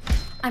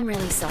 I'm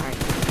really sorry.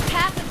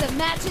 Half of the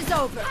match is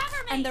over,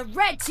 and the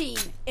red team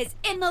is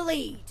in the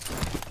lead.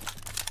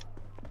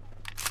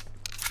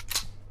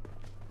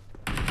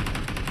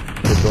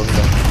 They don't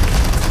die.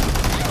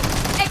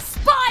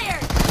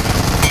 Expired!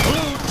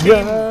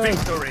 Yeah.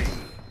 victory.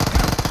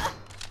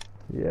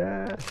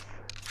 Yes.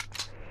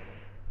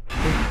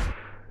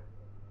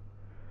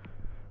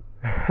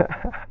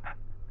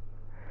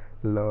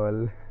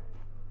 Lol.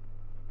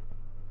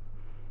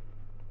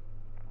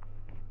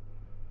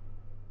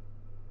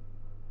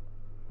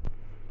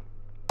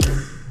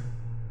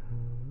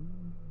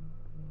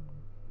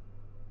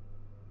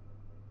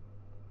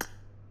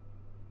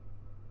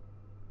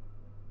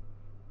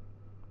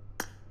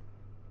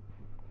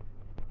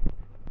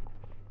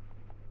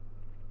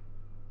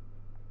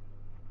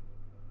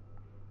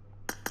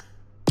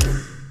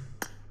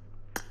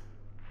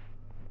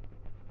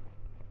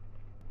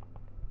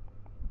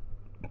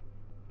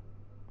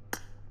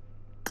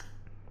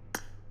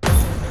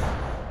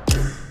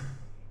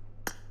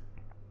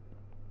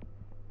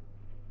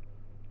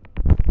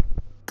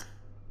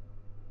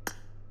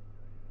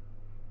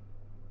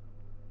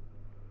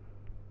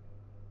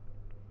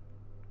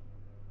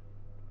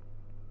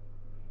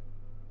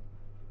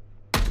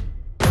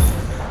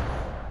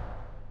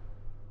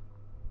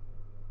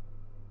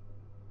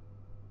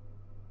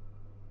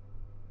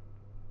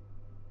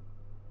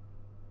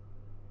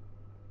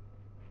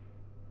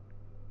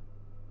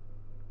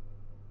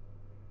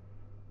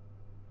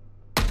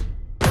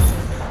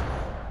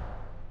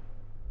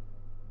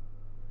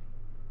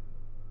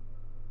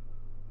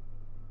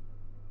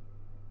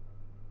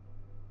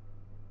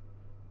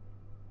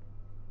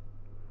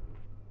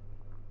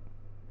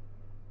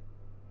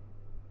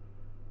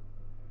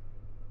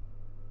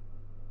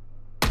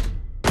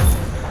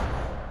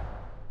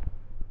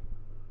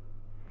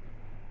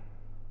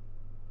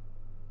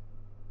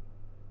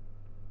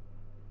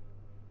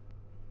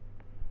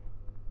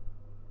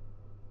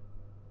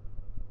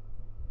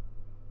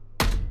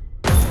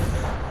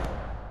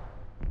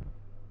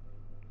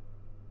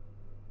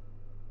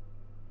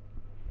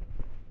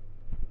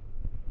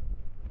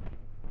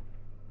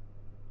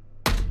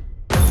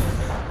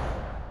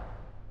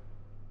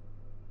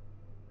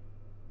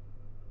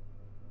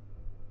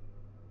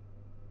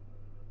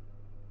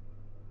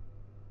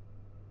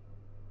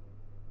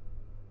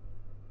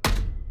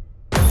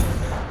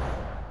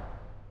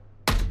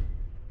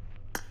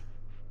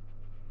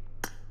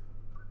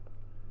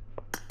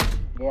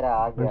 ये रहा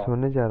आ मैं गया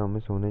सोने जा रहा हूँ, मैं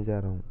सोने जा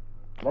रहा हूँ,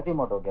 गलत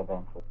मोड हो गया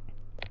बहन को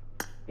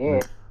ये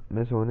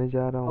मैं सोने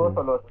जा रहा लो हूँ,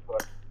 तो लो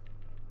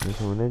मैं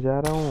सोने जा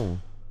रहा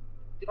हूँ।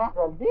 इतना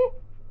जल्दी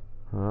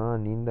हाँ,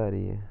 नींद आ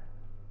रही है।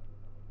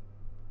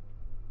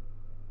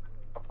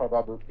 अच्छा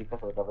जा दूध पी के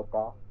सो जा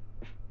बता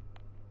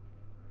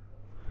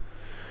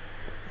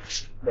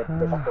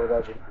बेटा सो जा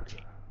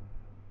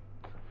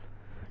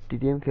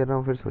टीटीएम खेल रहा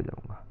हूँ, फिर सो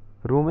जाऊंगा।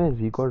 रूम है,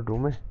 जी कॉर्ड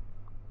रूम है।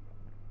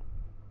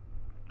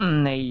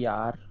 नहीं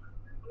यार,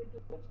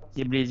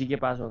 ये ब्लेजी के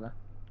पास होगा।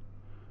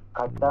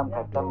 खत्म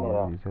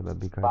मेरा। जी साला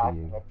भिखारी 5 है।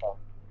 मिनट का।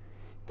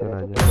 चल तेरे आ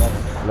तो जा,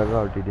 तेरा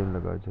लगाओ टीडीएम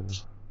लगाओ चलो।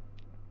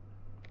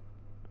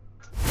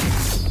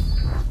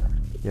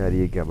 यार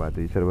ये क्या बात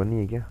हुई, सर्वर नहीं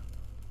है क्या?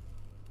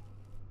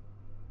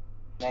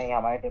 नहीं,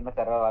 हमारी टीम में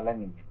सर्वर वाला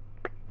नहीं है।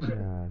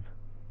 यार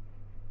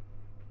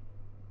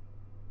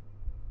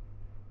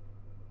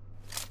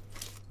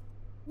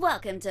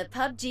Welcome to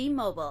PUBG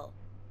Mobile.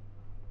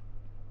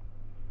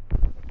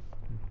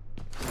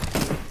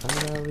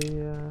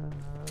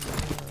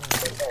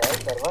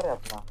 Server है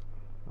अपना।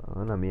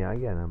 हाँ ना, मैं आ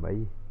गया ना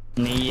भाई।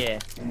 नहीं है।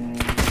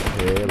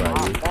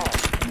 भाई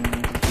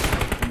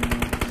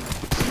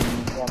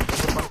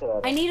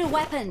I need a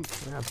weapon.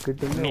 आपकी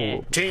टीम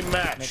में Team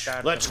match.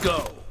 Let's go.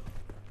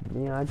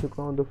 मैं आ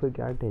चुका हूँ तो फिर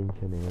क्या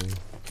टेंशन है?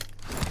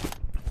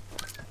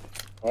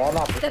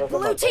 The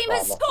blue team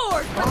has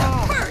scored for the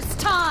first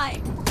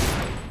time.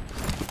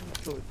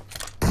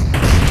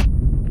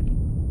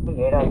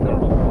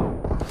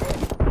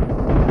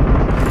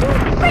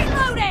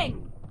 Reloading.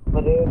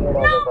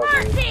 No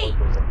mercy.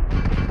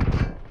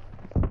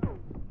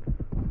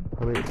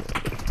 हमें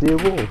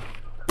सेवो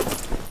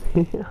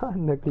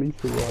नकली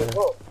सेवो आया।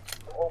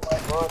 Oh my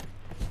god.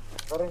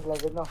 Where is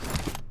Zedu?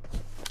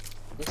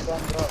 This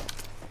time, bro.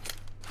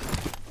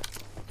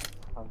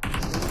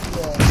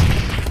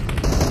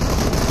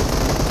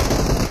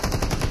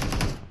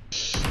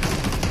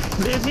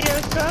 ब्लेजी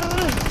कर।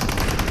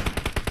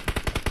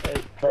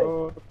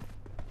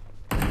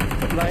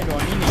 लाइट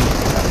ऑन ही नहीं है।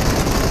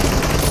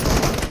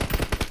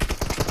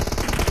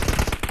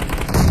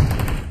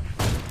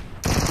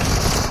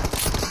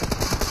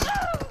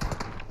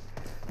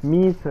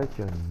 Me such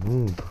a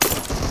noob.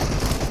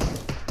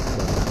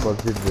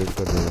 Positive wait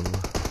कर रहे हो।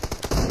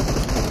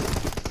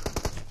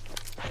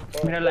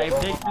 मेरा लाइफ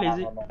देख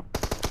ब्लेजी।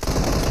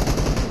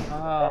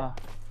 हाँ,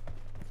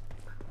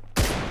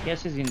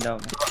 कैसे जिंदा हूँ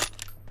मैं?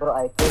 Bro,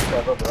 I play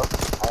Zedu, bro.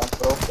 I am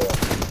pro player.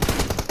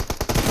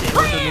 ये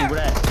तो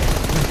नुबड़ा है।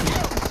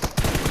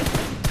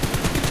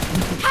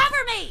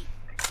 Cover me.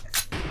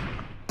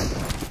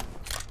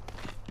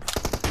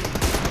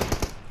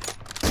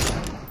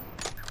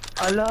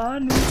 Allah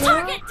नुबड़ा।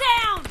 Target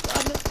down.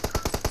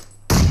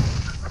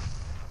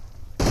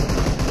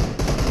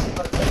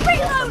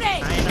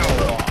 Reloading. I know.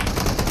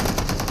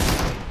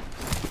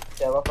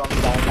 Zedu from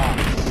China.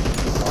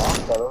 No,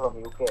 Zedu from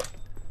UK.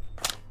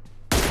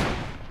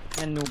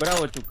 मैं नुबड़ा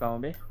हो चुका हूँ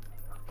बे।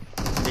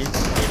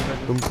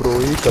 तुम प्रो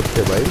ही कब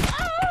थे भाई?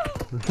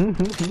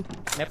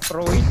 मैं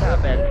प्रो ही था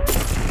पहले।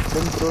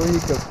 तुम प्रो ही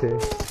कब थे?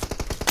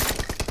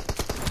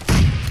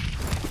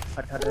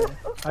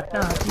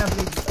 हटना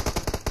please.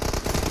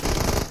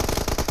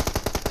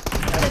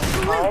 The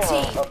blue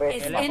team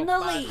is in the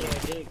lead.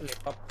 देख ले,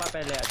 पप्पा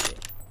पहले आते।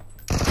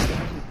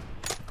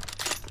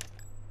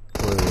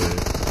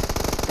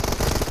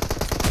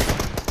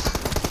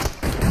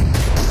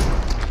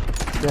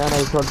 यार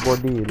आई शॉट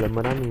बॉडी,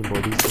 मरा नहीं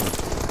बॉडी से।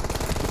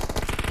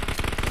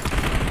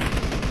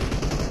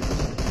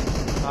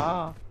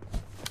 हाँ।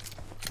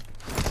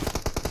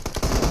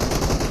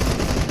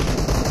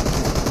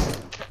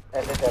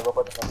 ऐसे Zedu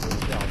को तो कंप्लीट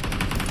किया।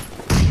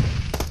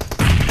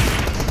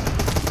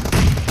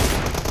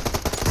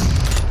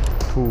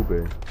 खूब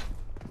है।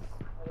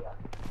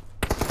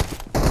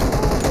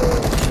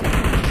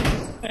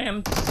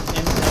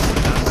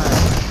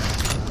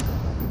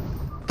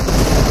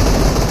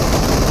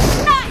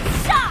 Nice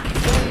shot.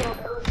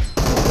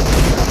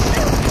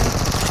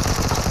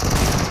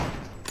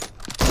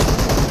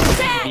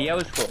 दिया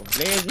उसको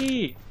ब्लेजी।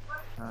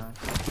 हाँ।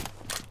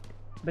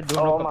 बे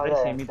दोनों कपड़े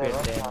सेम ही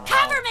पहनते हैं।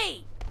 Cover me.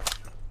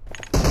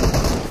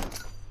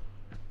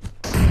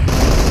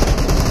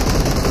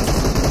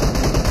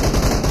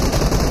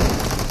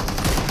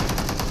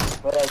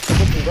 मेरा ऐसे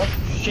कुछ नहीं बस।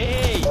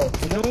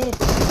 Noob.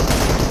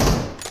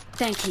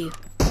 Thank you.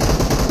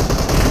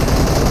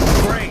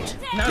 Great.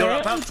 You're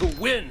about to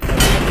win. The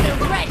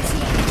red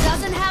team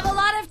doesn't have a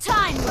lot of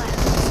time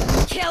left.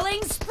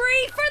 Killing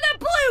spree for the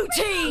blue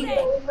team.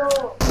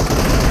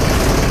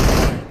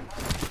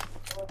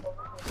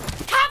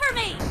 Cover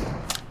me.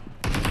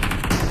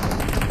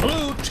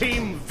 Blue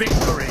team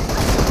victory.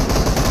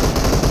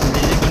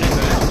 ब्लेजी को ने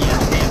गलत किया,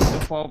 same तो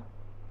फॉर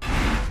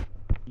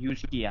यूज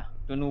किया,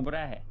 तो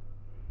नुबड़ा है।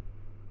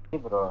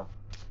 Bro.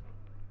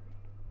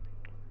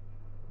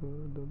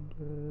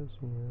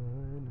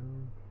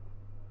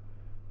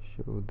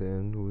 Show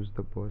them who's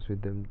the boss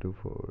with them to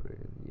for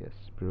real. Yes,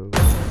 bro.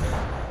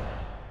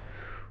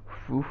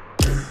 Oof.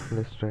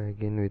 Let's try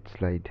again with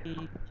slide.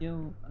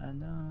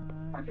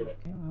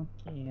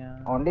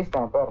 Only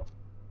sniper.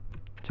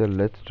 चल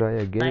let's try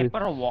again with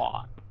sniper war.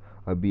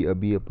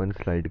 अभी अपन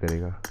स्लाइड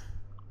करेगा।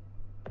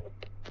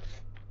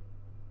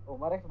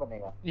 Umar x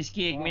बनेगा।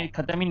 इसकी 1 minute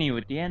खत्म ही नहीं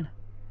होती है ना।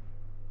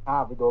 हाँ,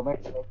 अभी 2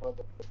 मिनट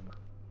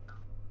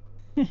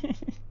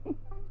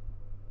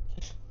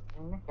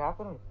मैं क्या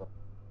करूं इसका?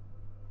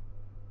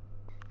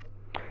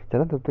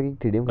 चला तब तक एक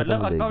टीडीएम खत्म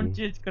मतलब हो अकाउंट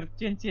जाएगी।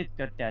 चेंज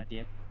करते आती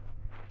है।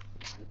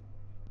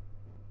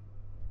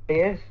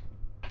 Yes.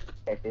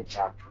 That is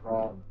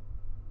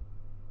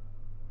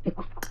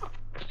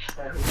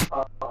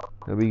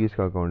अभी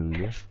किसका अकाउंट ले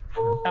लिया?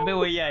 अबे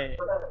वही आए,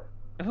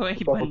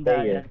 वही बंदा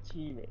आया।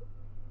 चीवे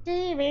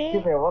चीवे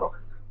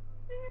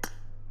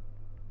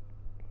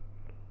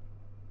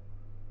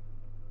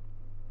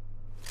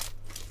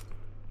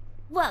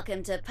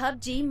Welcome to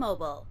PUBG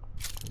Mobile.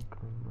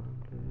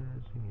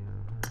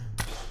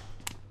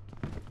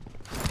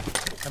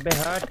 अबे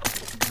हट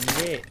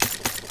ये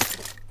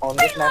on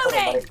this map of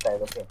Reloading!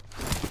 style, okay.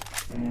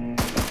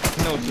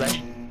 No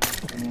slide.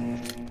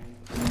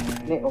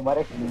 नहीं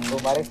Umarek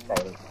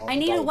style. I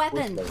need a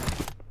weapon.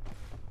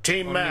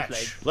 Team Only match.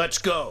 slides. Let's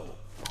go.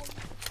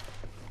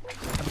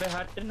 अबे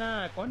हट ना,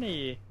 कौन है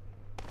ये?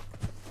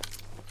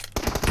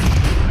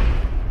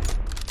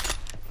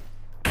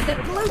 The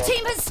blue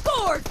team has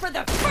scored for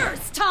the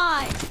first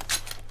time.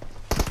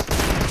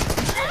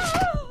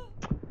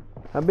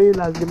 अबे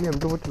लास्ट गेम में हम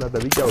तो वो चला था,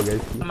 अभी क्या हो गया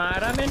इसकी?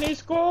 मारा मैंने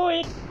इसको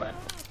एक बार।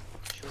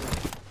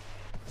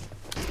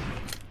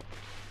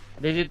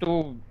 देखिए तू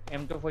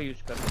M24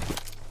 यूज कर।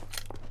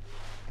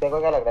 देखो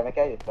क्या लग रहा है मैं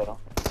क्या यूज कर रहा हूँ।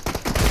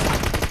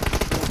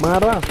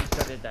 मारा यूज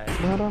कर देता है।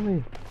 मारा मैं।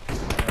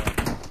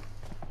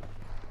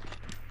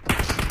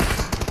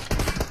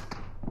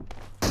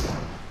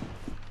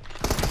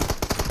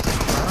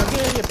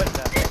 आगे ये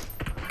बंदा।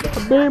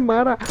 अबे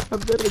मारा,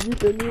 अबे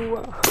रजिस्टर नहीं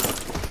हुआ।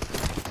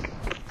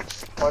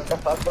 What the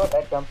fuck, bro?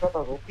 That jump shot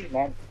was OP,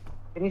 man.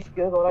 3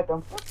 skills वाला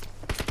jump shot.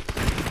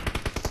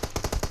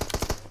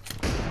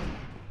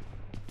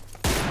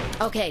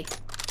 Okay,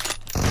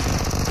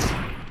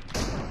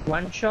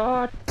 One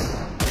shot.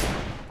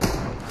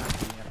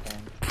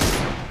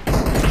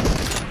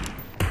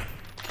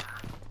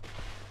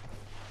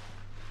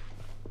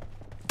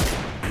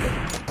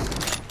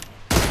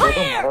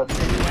 clear.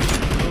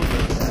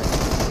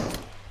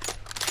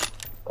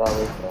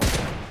 Bravo.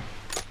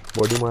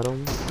 Body मारा हूँ।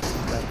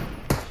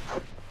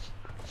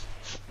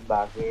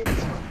 बाकी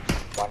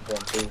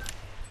 120.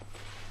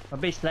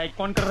 अबे स्लाइड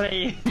कौन कर रहा है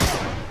ये?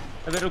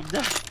 अबे रुक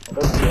जा।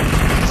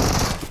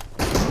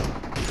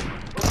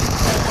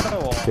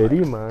 तेरी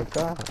माँ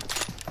का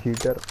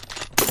चीटर।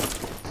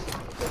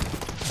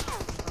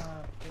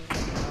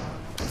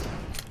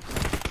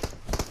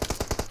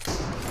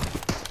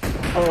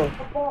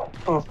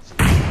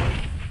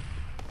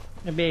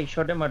 अबे एक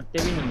शॉट में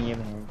मरते भी नहीं है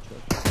बहन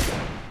चोद।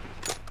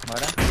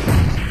 मारा।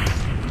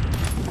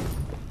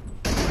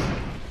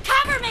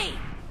 Cover me.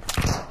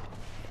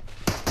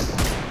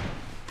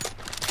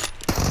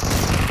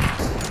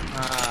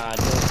 हाँ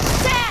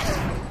Dead.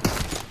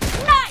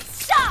 Nice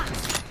shot.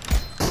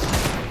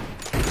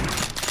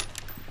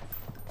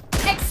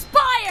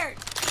 Expired.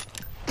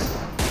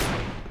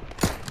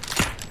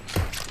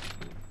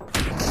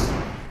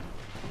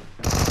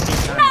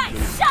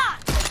 Nice shot.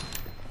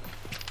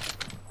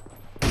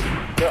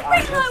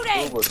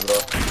 Reloading. Good, bro.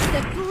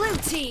 The blue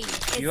team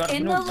You is are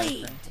in blue, the my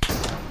lead.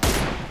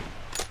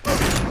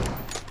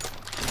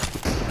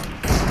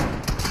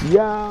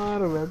 यार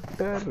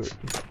वेक्टर।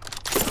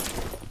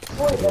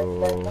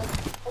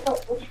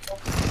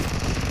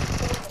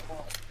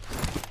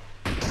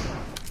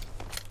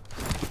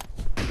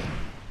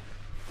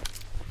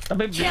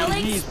 अबे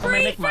Killing please, इसको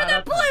मैंने spree एक for मारा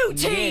the था। blue ये।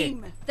 team.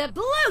 The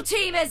blue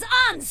team is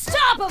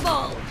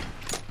unstoppable.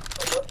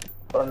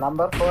 Bro,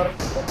 number 4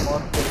 the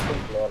most skillful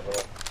player, bro.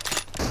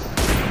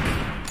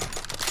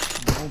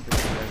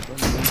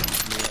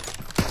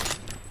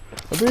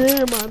 अबे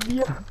मार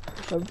दिया।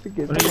 अब से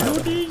कैसे मारा?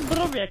 Reloading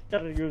bro,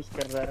 वेक्टर यूज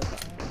कर रहा है।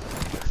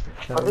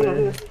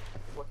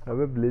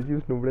 अबे ब्लेजी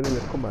उस नुबड़े ने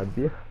मेरे को मार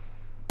दिया।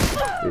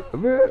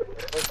 अबे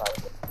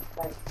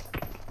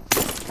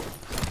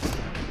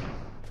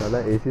साला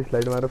ऐसी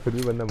स्लाइड मारा फिर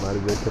भी बंदा मार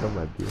गया, तेरा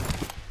मार दिया।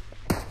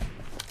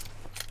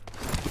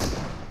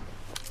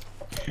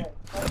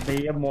 अबे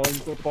ये मॉल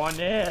को कौन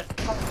है?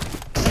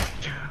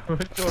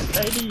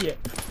 छोड़ता ही नहीं है।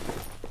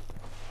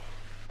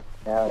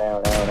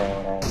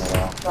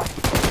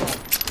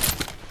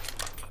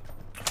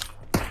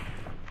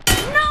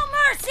 No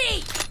mercy.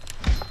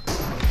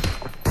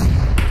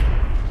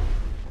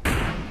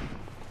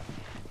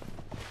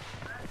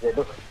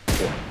 Zedu.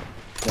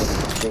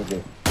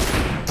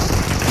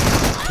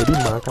 तेरी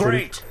माँ का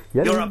Great.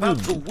 यार You're ये about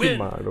to इसकी win.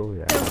 मारो The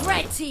यार।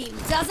 red team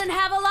doesn't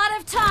have a lot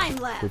of time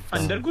left.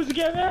 अंदर घुस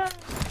गया मैं।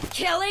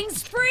 Killing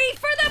spree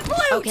for the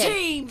blue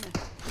team.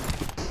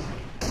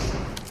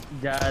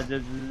 जा what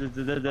is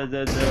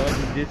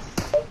this?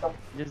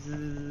 Just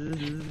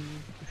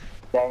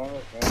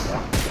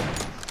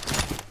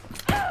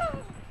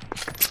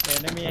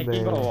enemy है कि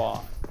वो?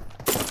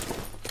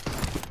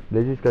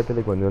 ब्लेजी इसका चल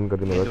एक 1v1 कर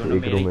देना बस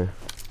एक रूम में।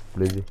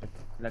 ब्लेजी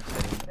लगता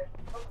है।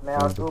 मैं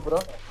और तू bro.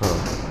 हाँ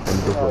हम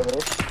तो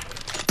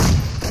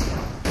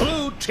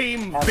Blue team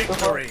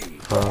victory.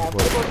 हाँ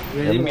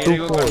ब्लेजी मेरे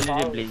को कर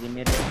दीजिए, ब्लेजी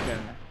मेरे को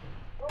करना।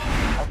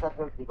 अच्छा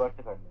चल रिकॉर्ड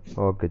से कर ले.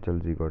 ओके चल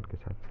जी गॉड के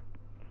साथ।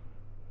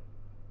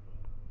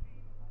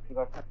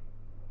 रिकॉर्ड.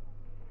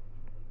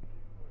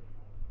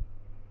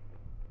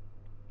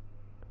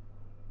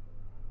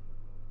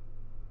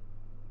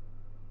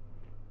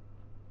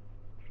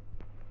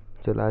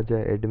 चल आ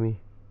जाए एडमी।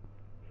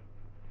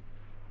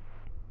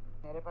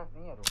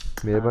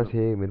 मेरे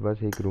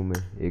पास एक रूम है,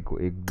 एक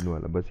दिन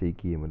वाला, बस एक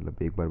ही है,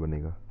 मतलब एक बार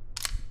बनेगा।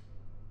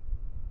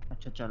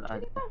 अच्छा चल आ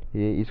जा।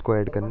 ये इसको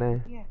ऐड करना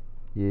है,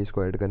 ये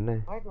इसको ऐड करना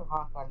है। भाई तो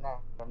हाँ करना है।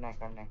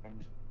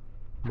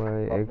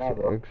 भाई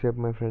accept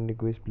my friend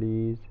request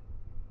please.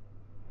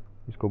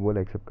 इसको बोल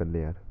एक्सेप्ट कर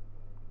ले यार।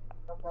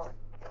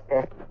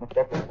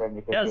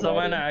 क्या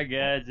जमाना आ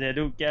गया है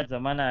जेडू, क्या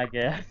जमाना आ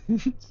गया है।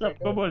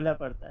 सबको बोलना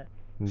पड़ता है।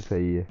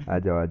 सही है, आ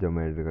जाओ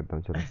मैं ऐड करता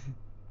हूँ, चलो।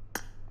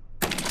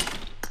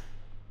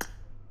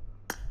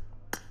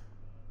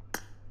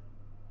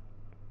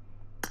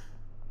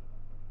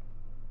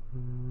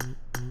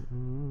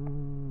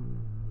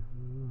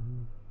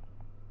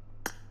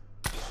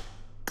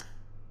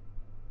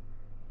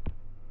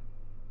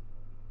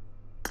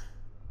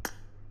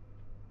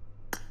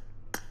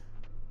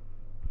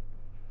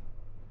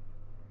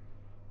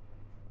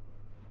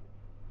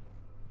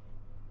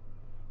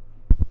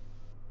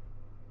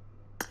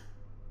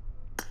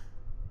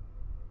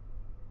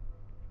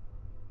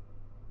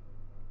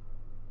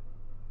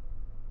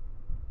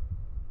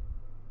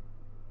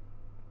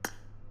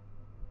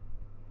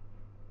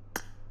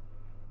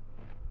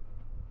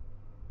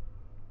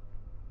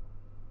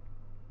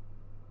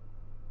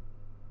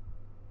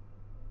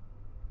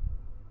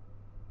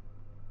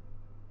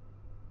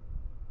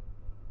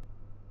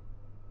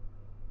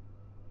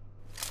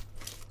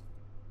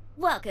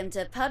 Welcome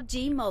to PUBG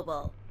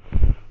Mobile.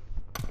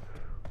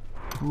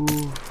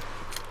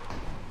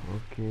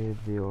 Okay,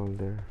 they all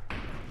there.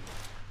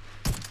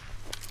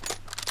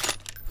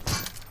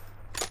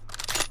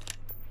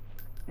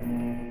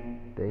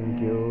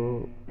 Thank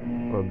you,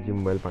 PUBG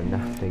Mobile Panda.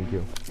 Thank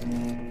you.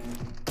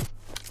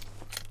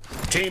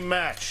 Team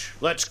match.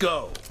 Let's go.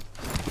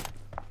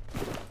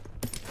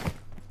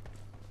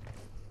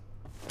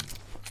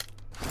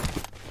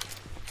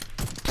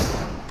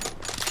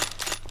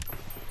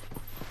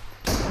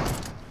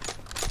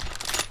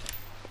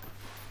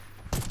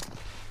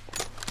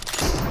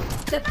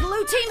 The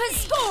blue team has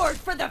scored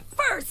for the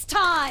first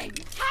time!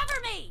 Cover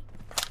me!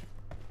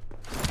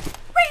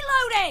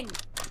 Reloading!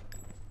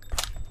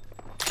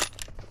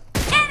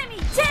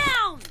 Enemy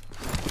down!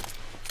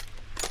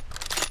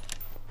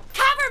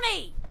 Cover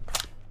me!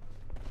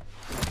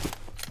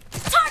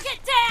 Target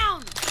down!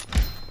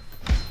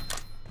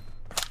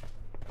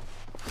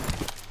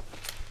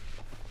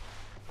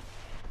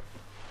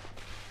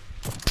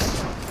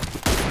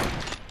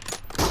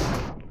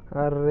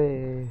 अरे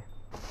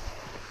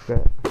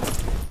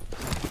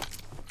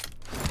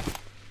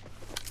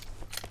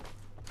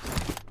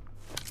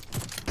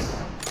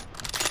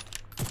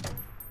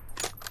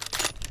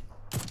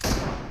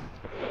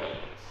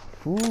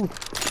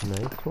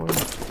nice one.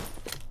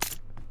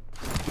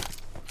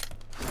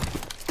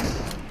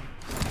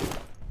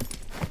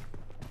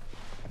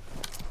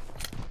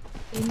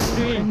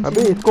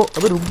 अबे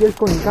रुक जा,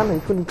 इसको निकाल,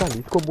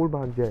 इसको बोल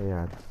भाग जाए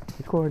यार,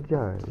 इसको हट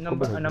जा।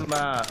 नंबर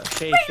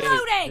से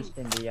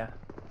दिया,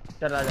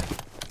 चल आ जा।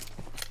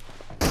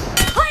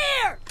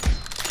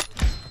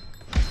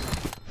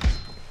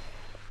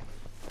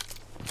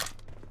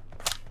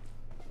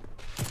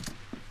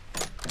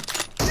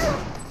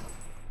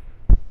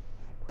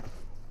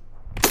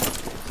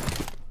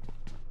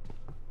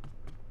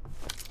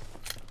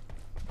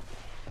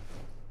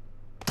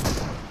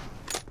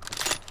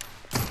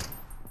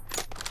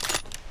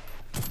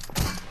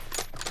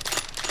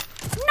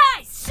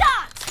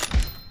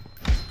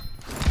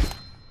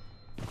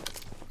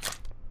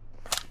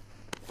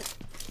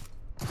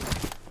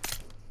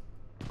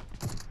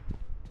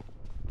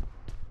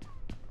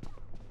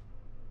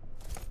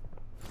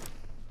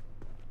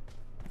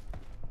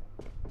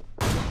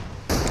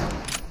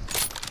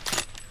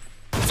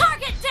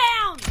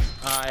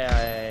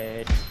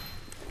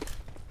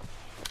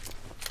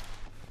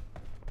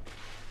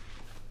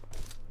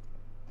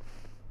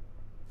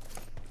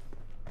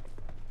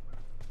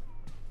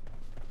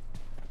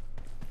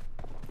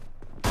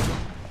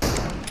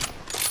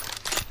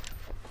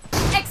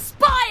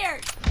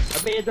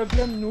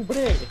 AWM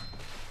नूबरे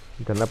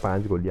इतना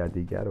 5 गोली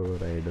आती क्या हो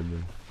रहा है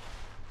AWM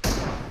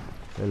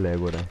लैग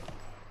हो रहा है।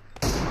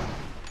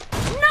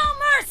 No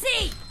mercy!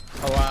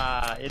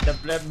 वाह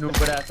AWM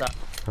नूबरा सा।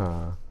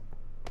 हाँ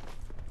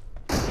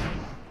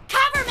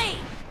cover me!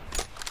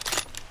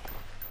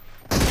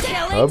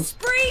 Killing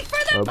spree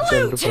for the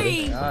blue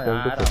team! आ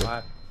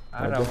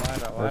रहा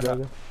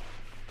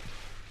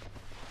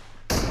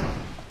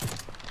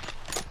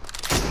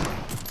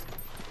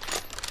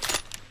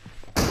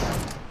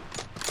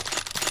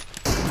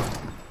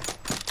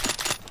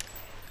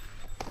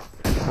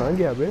कहाँ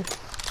गया बे?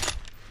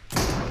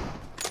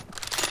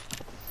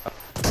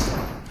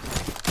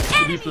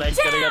 फ्लाइट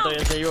करेगा तो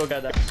ऐसे ही होगा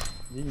था।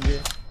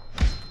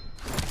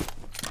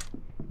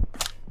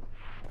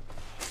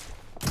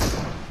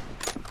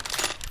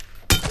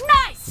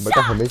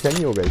 बेटा हमेशा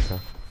नहीं होगा ऐसा,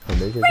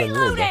 हमेशा ऐसा नहीं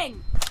होगा।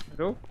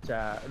 रुक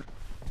जा,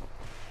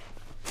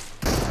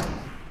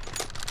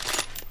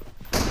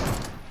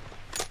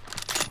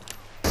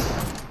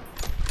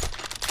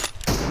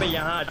 मैं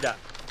यहाँ आ जा।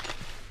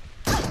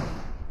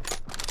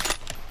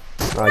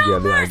 आ गया,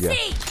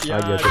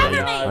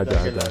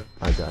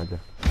 आजा।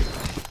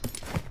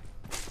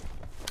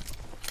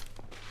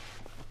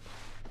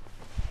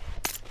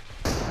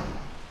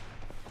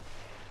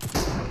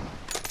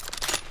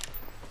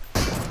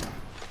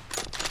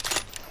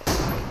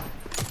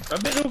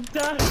 अबे रुक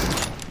जा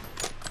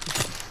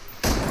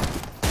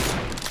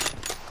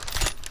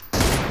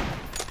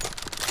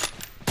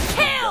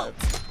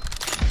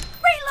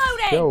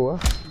Reloading! क्या हुआ?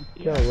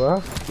 क्या हुआ?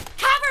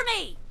 Cover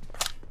me!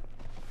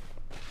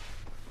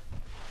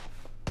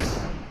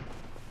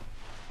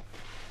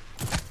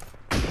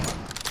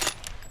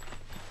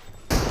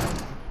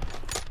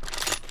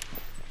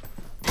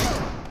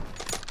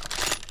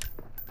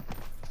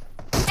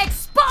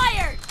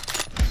 Expired!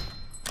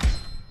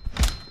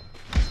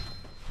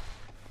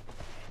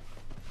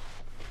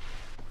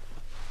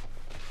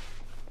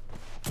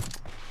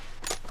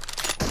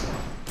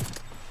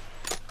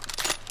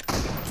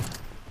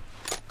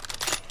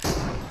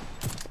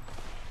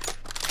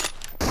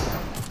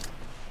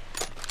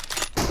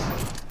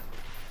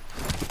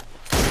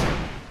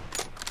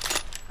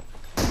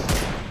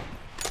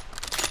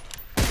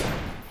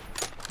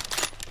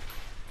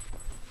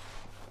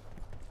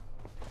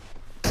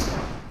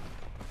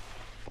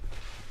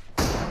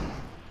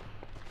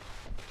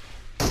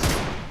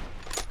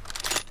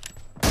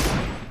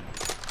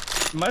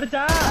 मर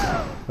जा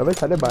अबे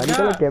साले बाहर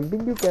निकल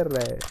कैंपिंग क्यों कर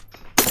रहा है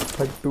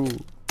फट्टू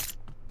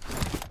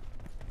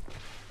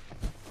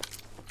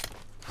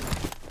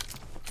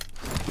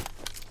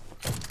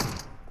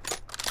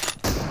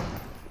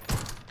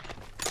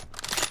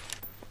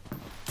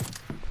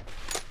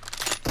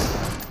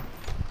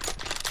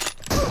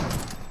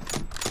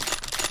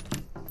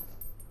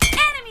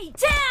Enemy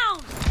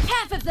down!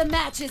 Half of the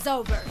match is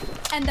over,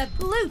 and the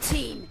blue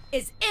team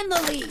is in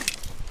the lead.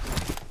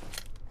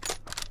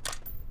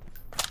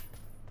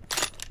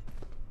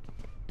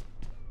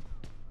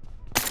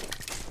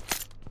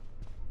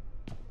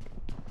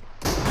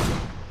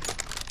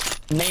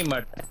 नहीं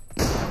मरता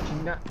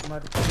चिंगा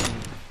मरता नहीं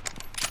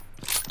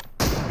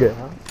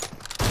गया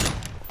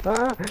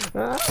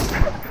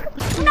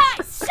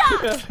Nice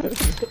shot!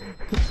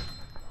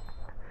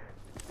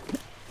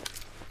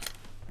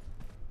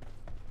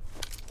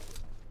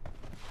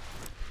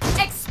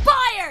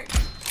 Expired!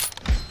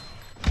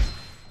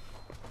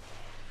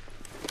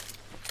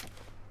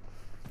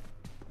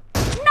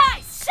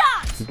 Nice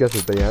shot! क्या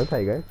सोचता है यहाँ से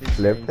आएगा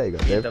लेफ्ट से आएगा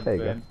लेफ्ट से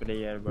आएगा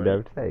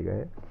लेफ्ट से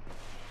आएगा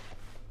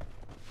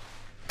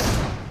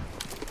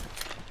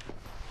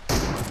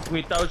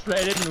Without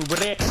slide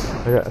nubre.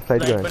 अच्छा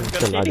स्लाइड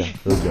चल आजा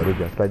रुक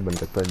जा स्लाइड बंद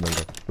कर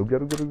रुक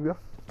जा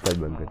स्लाइड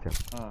बंद कर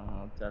चल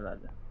हाँ चल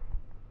आजा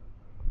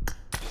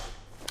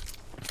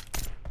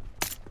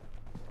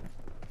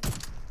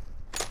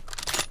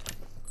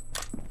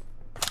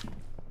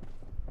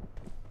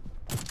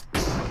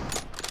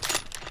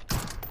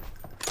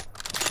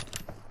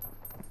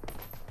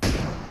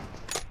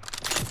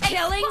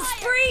Killing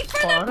spree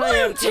for the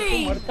blue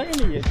team! मरता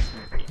ही नहीं है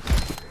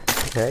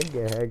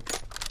हैक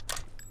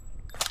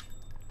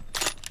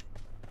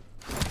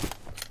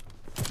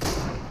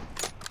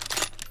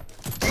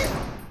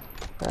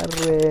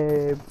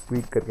अरे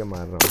पीट करके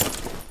मार रहा हूँ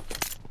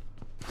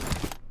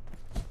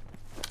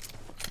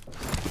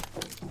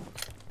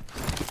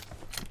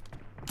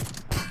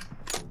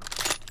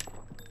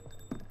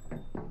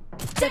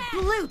The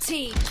blue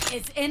team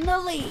is in the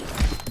lead.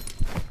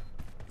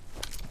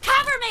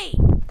 Cover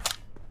me!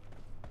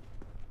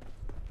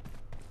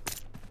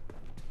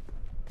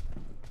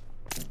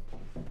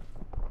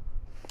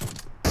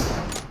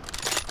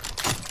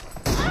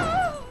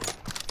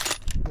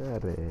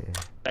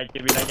 अरे के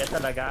बिना कैसा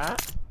लगा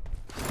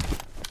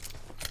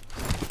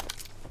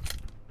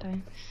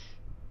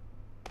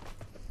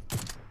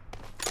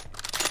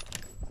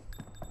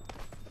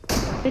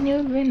Then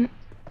you'll win.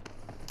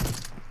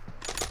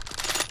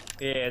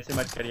 ये ऐसे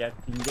मत कर यार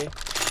तीनगे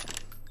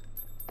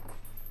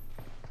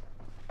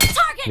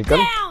Target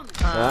निकल down!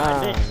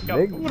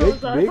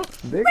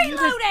 देख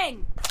Reloading!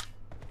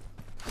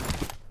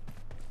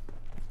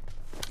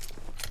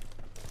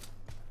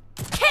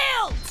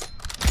 Killed!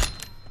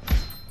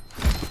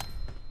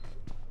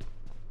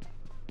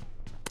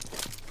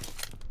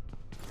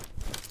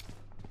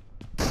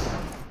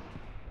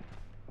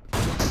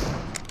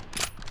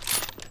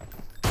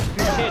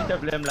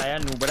 प्रॉब्लम लाया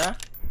नूबरा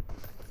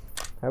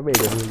अबे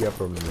इधर में क्या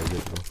प्रॉब्लम है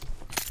देखो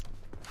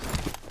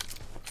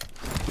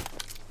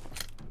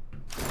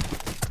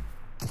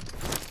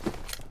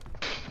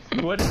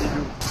What did you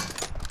do?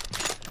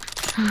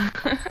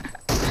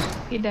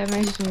 He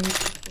damaged me.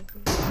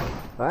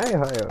 Hi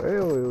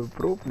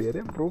pro player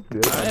है रुक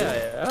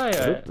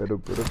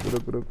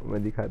मैं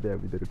दिखाते हैं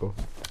अभी तेरे को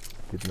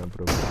कितना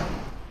प्रो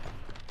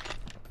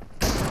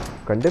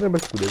कंटेनर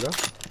बस कूदेगा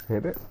है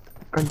पे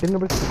कंटेनर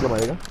बस कितना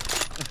मारेगा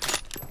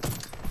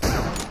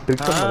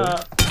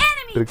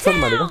ट्रिक शॉट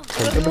मारेगा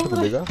कंटेनर बस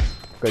कूदेगा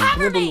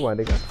कंटेनर बस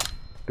मारेगा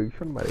ट्रिक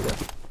शॉट मारेगा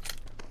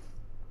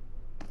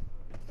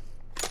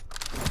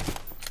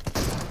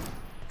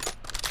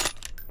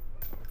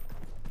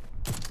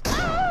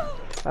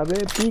अबे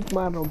पीक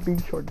मार रहा हूँ पीक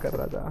शॉट कर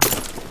रहा था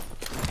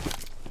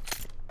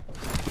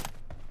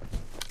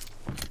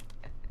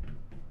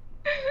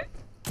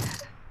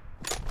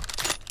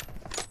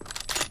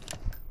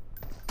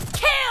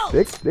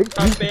देख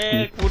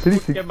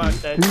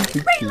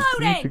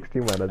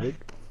 360 मारा देख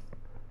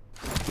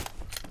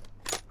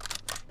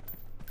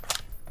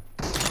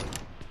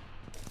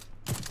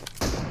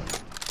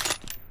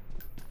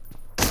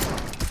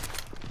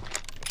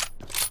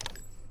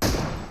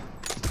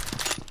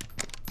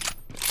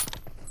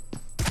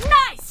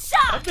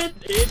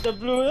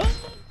stupid AW.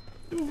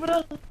 Bro.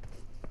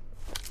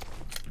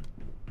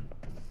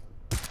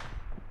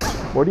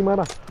 बॉडी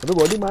मारा, अबे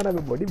बॉडी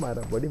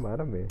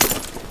मारा मैं।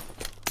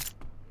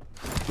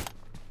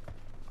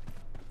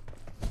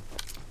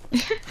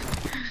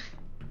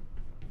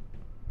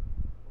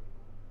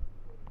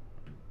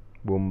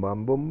 बम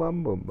बम।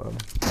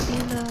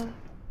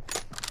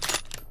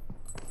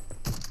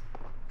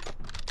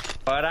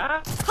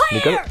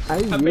 निकल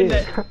आई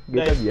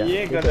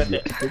ये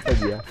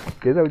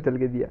कैसा उछल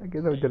के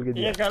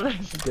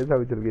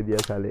दिया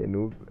साले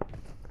नूब।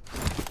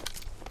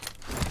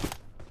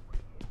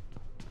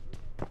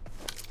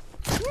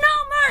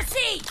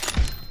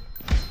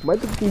 मैं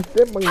तो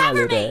किससे मंगा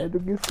ले रहा है, तू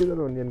किसके साथ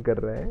ओनियन कर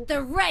रहा है? The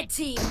red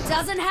team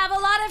doesn't have a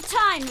lot of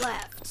time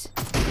left.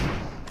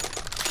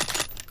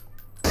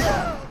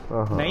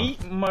 नहीं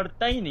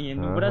मरता ही नहीं है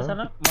नुबरा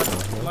साला,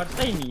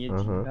 मरता ही नहीं है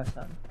जिंदा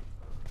साला।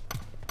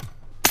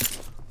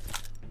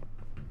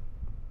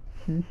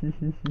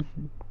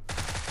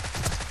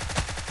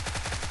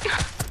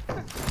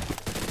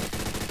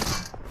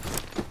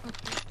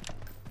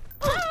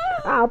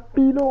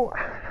 Apino.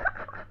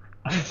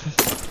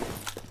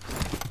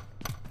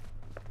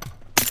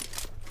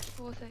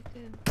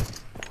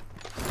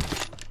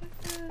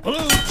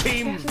 Blue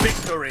team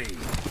victory.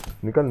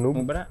 निकल नूब।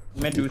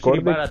 मैं दूसरी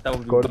बार आता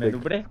हूँ। स्कोर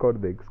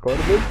देख।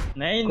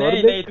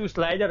 नहीं तू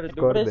स्लाइडर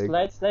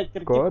स्लाइड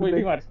करके कोई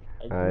भी मार।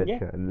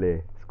 अच्छा ले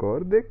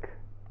स्कोर देख।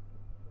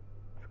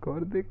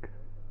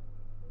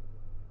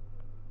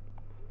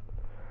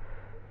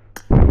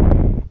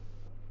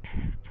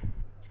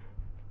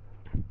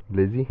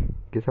 ब्लेजी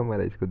कैसा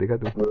मारा इसको देखा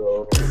तू?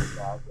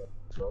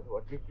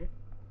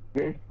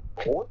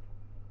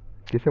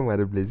 कैसे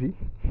मारे ब्लेजी?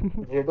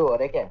 जेडू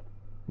और है क्या?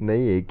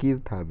 नहीं एक ही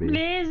था बे।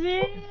 ब्लेजी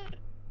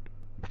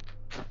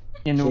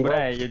ये नुबरा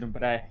है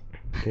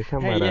कैसा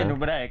मारा? ये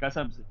नुबरा है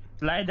कसम से,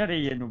 स्लाइडर है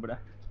ये नुबरा।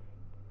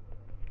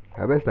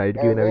 अबे स्लाइड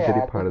के बिना भी तेरी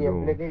फाड़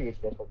दूं,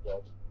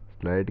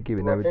 स्लाइड के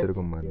बिना भी तेरे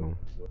को मार दूं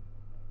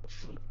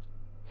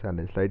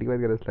साले। स्लाइड की बात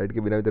कर रहा, स्लाइड के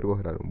बिना भी तेरे को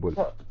हरा दूं। बोल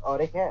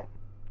और एक है?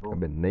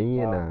 अबे नहीं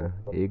है ना,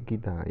 एक ही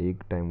था,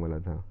 एक टाइम वाला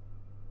था।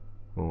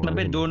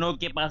 अबे दोनों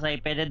के पास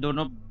आईपैड है,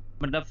 दोनों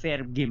मतलब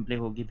फेयर गेम प्ले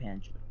होगी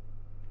भैंस।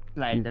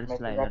 स्लाइडर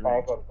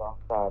ट्राई करता हूं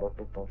सारे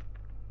के साथ।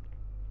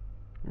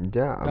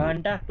 जा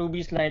घंटा टू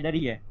बी स्लाइडर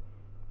ही है।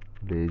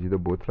 ब्लेजी तो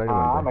बहुत स्लाइड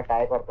मारता है। हां मैं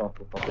ट्राई करता हूं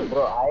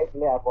bro. I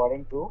play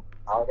according to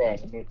how the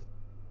enemy.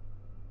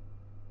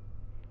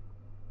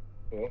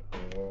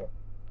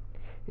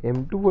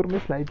 M24 में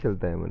स्लाइड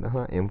चलता है मतलब।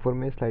 हाँ M4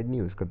 में स्लाइड नहीं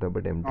यूज करता,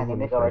 बट M24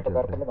 में स्लाइड चलता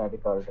है। मैं भी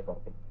कवर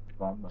करके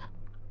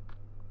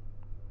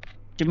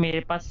जो मेरे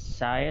पास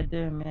शायद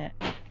मैं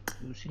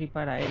दूसरी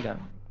बार आएगा।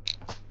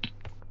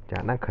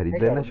 जाना खरीद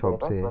लेना शॉप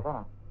से,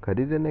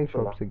 खरीद लेना एक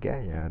शॉप से। क्या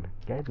है यार,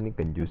 क्या इतनी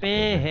कंजूस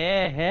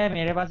है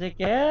मेरे पास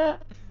एक है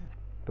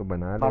तो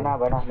बना ले।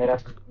 बना मेरा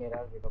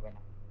वीडियो बना।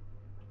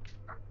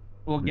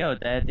 वो क्या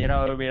होता है तेरा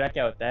और मेरा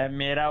क्या होता है?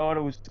 मेरा और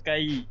उसका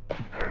ही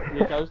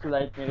विदाउट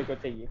स्लाइड मेरे को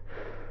चाहिए।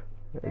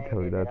 अच्छा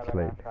विदाउट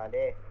स्लाइड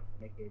साले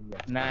मैं खेल लिया।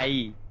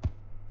 नहीं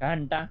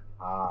घंटा।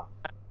 हाँ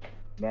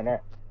मैंने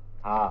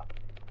हाँ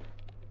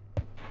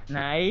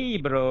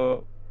नहीं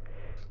ब्रो,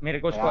 मेरे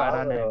को उसको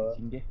हराना है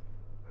जिंगे।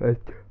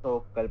 अच्छा तो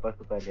कल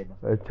परसों कर लेना।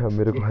 अच्छा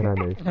मेरे को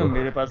हराना है इसको।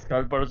 मेरे पास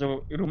कल परसों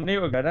रूम नहीं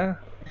होगा ना।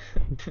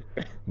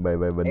 बाय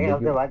बाय बंदे की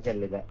हफ्ते बाद कर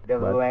लेगा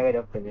जब वो आएगा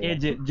जब चलेगा। ये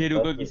जेरू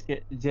को किसके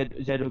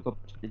जेरू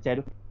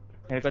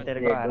मेरे को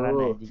तेरे को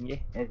हराना है जिंगे।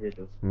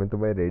 मैं तो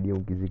भाई रेडी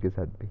हूँ किसी के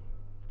साथ भी।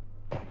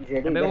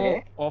 अबे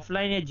वो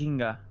ऑफलाइन है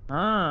झिंगा।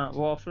 हाँ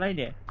वो ऑफलाइन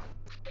है।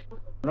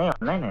 नहीं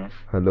ऑनलाइन है।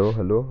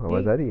 हेलो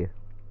आवाज आ रही है?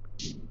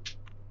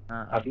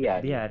 हाँ अभी आ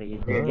रही है।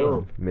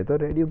 हाँ, मैं तो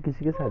रेडी हूँ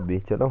किसी के साथ भी,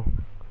 चलो।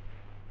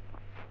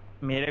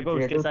 मेरे को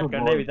उसके साथ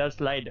करना है विदाउट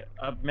स्लाइड।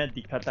 अब मैं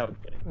दिखाता हूँ।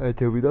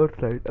 अच्छा विदाउट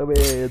स्लाइड।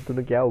 अबे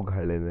तूने क्या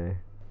उखाड़ लेना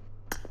है?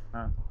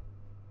 हाँ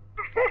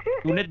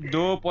तूने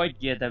 2 पॉइंट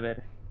किया था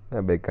फिर।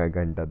 अबे का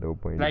घंटा 2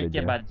 पॉइंट स्लाइड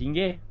के बाद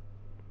जिंगे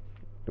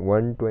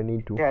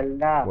 122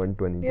 चलना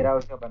 122 मेरा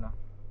उसका बना।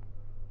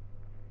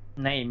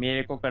 नहीं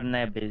मेरे को करना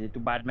है बेजी, तू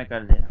बाद में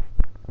कर लेना।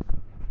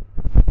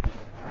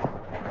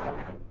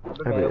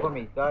 तो मेरे को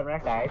मिलता है, मेरा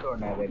टायर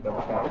तोड़ना है बेटा।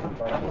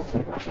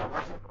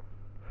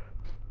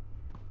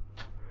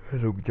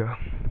 रुक जा,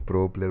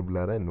 प्रो प्लेयर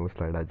बुला रहा है। नो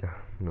स्लाइड आजा,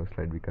 नो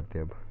स्लाइड भी करते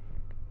हैं अब।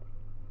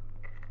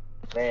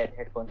 मैं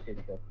हेडफोन चेंज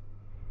कर।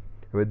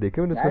 अबे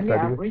देखे मैंने उसका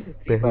स्टार्टिंग में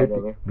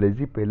पहले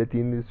ब्लेजी पहले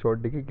 3 शॉट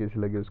देखे कैसे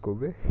लगे उसको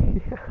बे।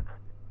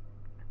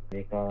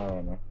 देखा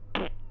मैंने।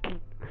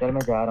 चल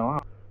मैं जा रहा हूँ।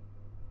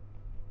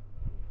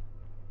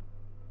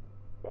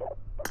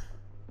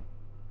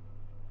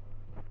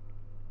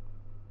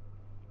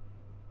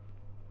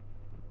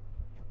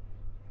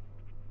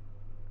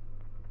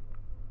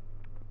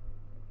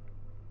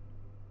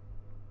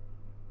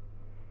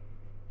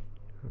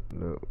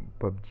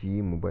 PUBG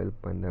Mobile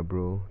Panda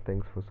bro,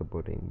 thanks for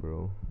supporting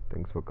bro,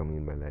 thanks for coming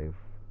in my life.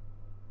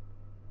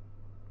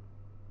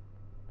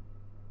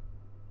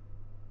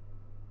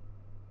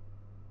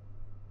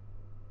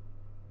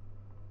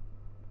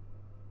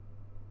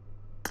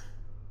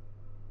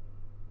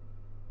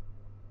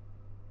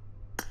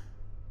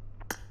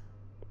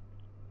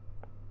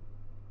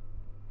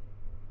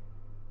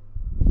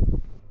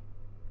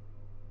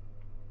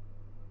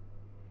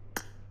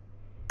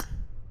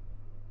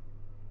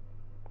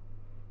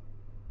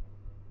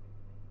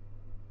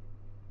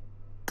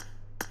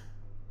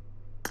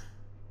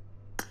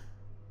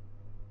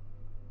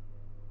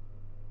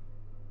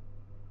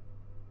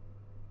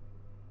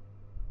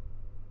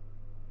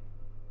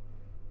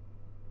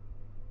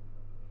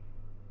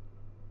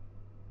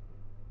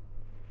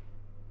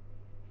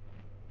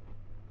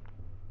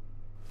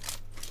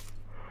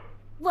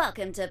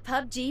 Welcome to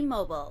PUBG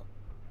Mobile.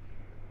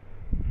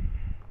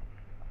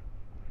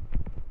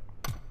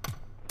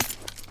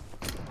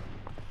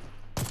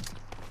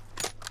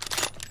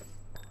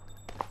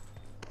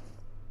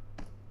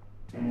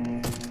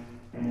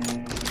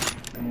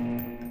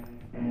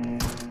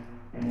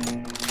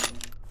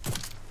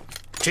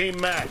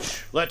 Team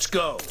match. Let's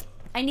go.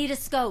 I need a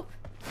scope.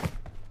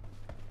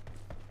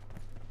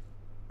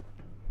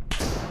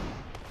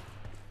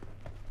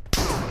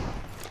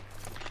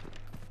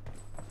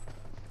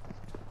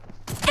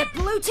 The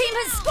blue team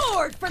has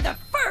scored for the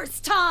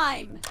first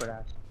time.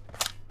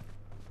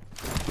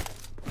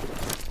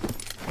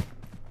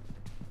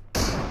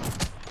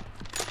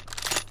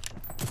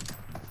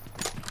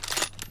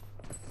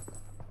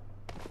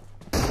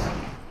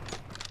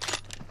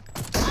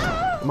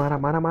 मारा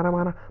मारा मारा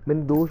मारा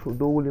मैंने दो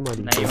गोली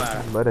मारी नहीं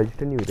मारा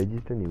रजिस्टर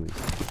नहीं हुई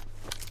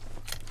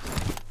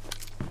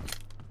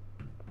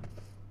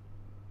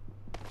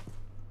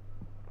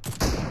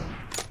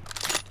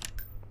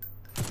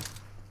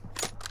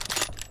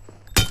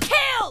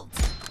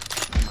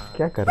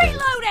क्या कर रहा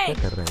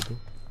है तू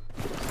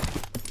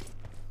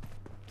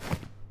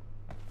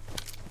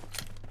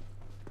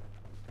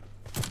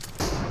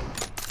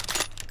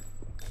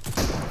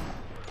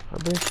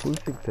अबे फुल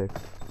 6x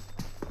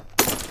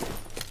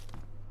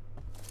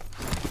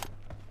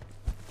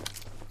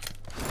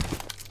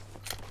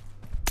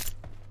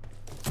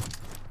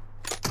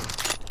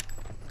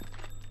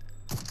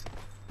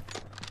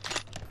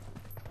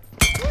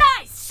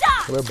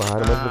अबे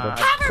बाहर मत निकल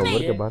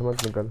कवर के बाहर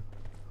मत निकल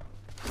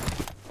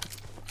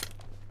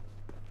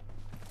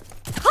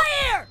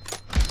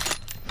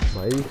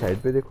भाई साइड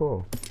पे देखो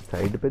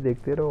साइड पे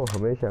देखते रहो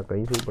हमेशा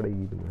कहीं से ही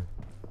पड़ेगी तुम्हें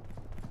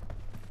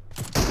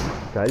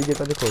सारी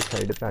जगह देखो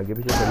साइड पे आगे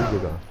पीछे सारी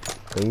जगह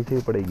कहीं से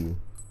ही पड़ेगी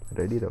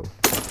रेडी रहो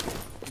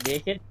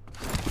देखे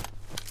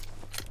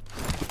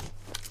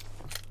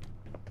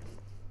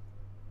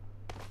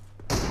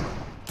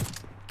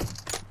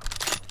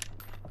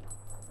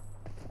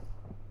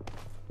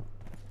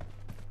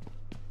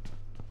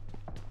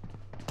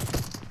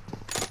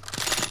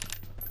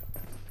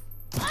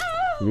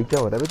ये क्या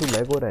हो रहा है तू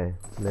लैग हो रहा है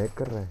लैग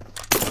कर रहा है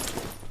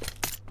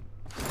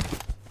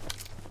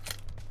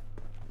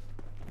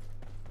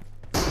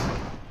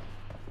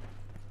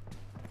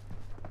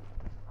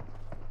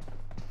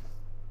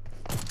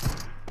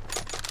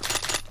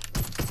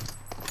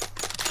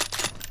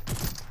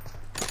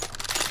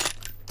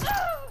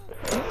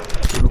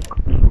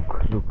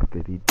रुक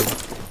तेरी तो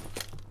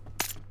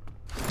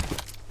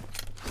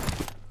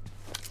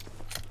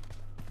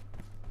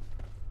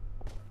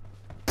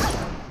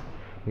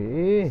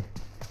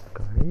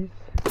guys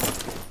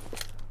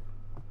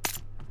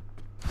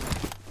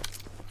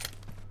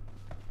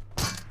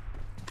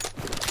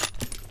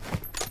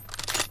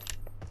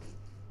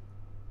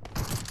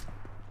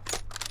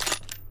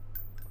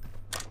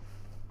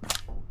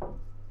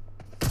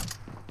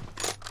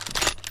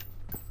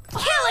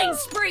Killing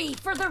spree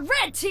for the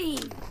red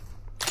team.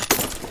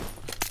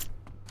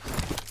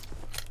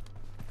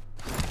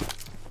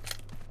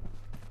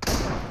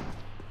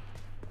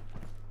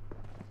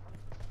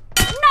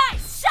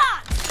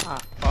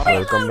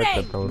 Welcome back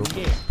करता हूँ रुक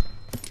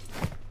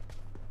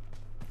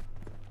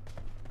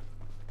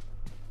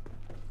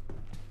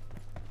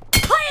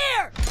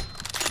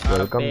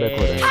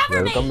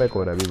वेलकम बैक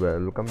हो रहा है अभी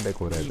वेलकम बैक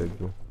हो रहा है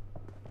देखो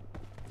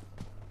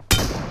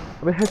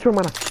अबे हेडशॉट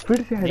मारा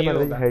फिर से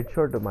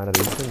हेडशॉट मारा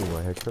रिएक्शन नहीं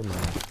हुआ हेडशॉट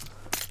मारा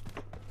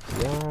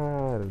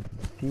यार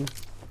सी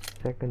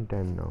सेकंड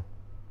टाइम नाउ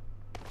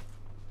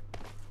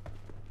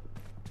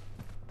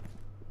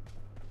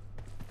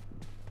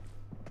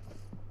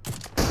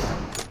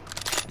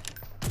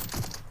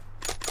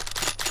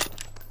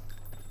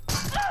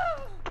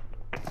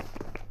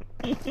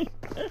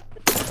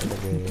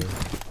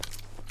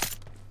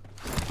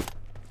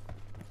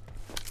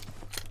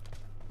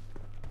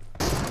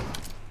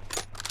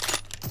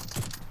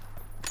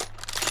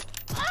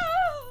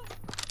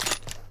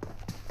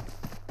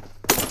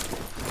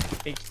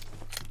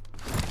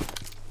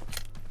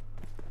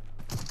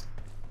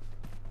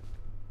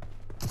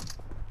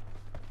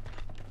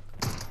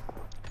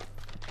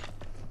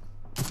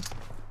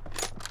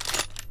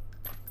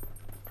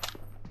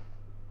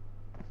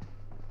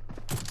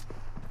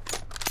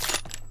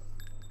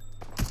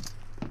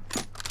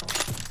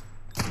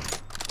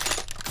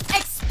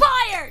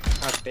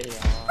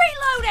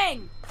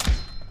Reloading!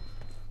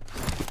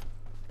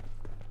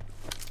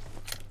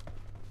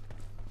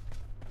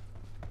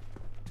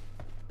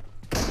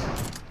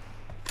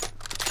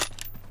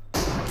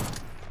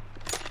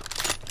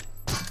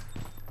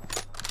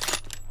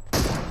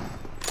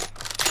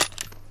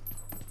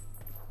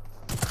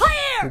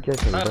 क्या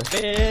चल रहा है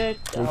ये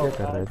क्या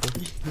कर रहा है तू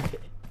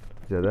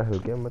ज्यादा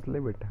हल्के मत ले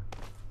बेटा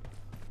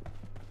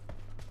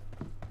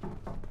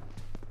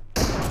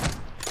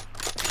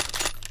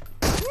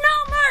No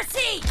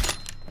mercy!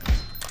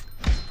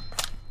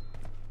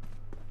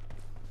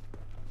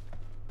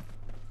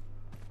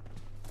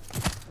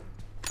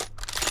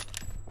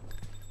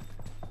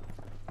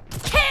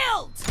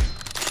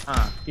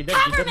 किधर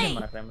किधर नहीं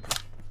मार रहा है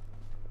मतलब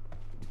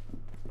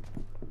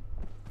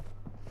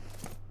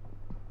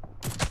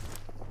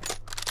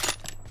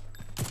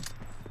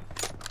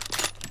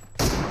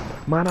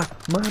मारा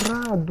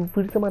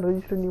फिर से मारा,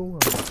 रजिस्टर नहीं हुआ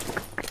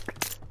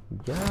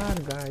यार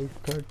guys,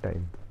 third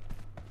time.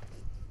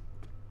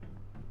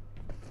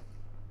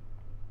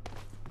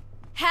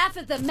 Half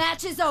of the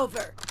match is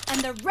over,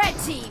 and the red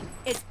team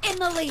is in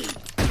the lead.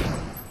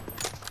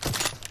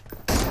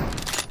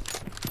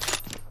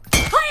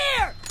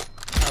 Clear!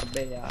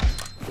 अबे यार.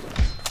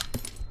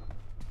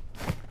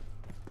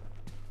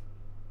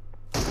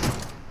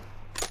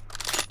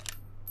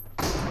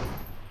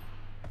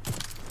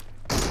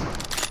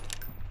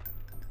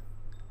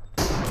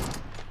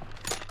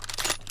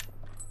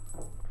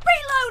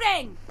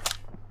 Reloading!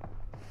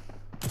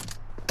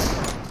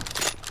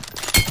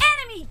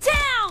 Enemy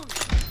down!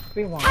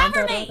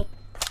 Cover me!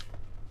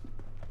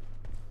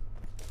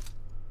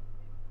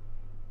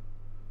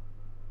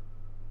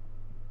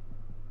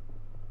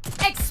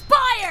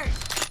 Expired!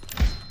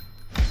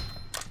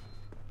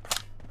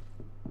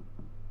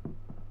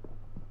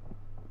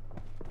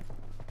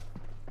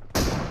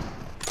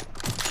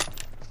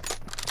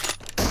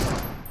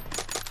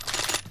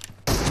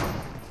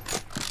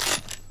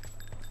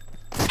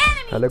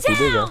 साले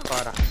कूदेगा,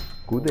 पारा.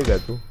 कूदेगा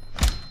तू.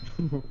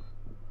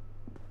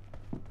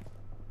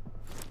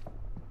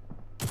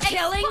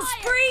 Killing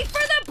spree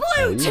for the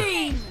blue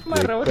team!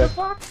 मारा, what the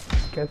fuck?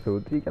 क्या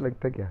सोच रही, क्या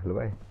लगता है, क्या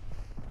हलवा है.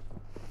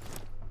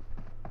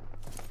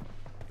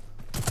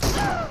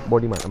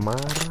 बॉडी मारा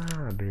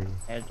बे.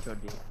 Headshot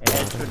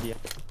दिया.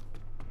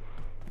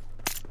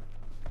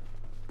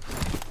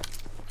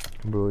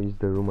 Bro, is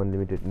the room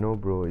unlimited? No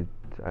bro,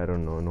 it's, I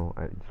don't know, no,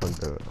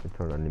 it's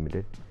not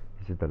unlimited.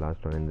 This is the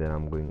last one and then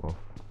I'm going off.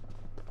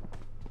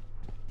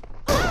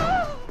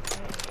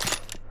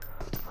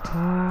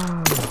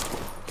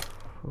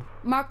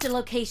 Marked a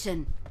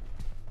location.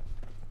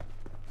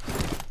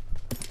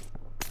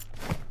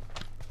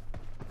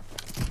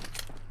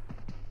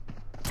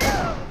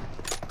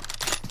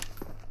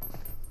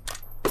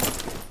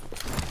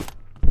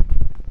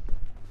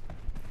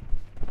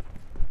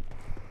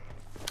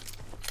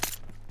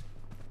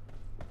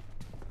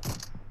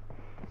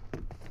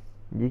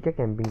 ये क्या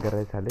कैंपिंग कर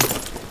रहे हैं साले.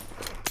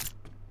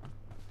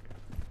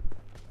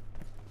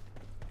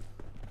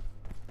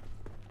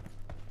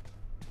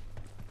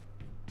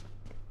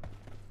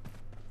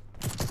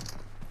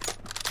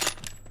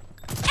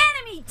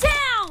 Enemy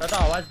down! दादा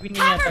आवाज भी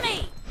नहीं Cover आता. me!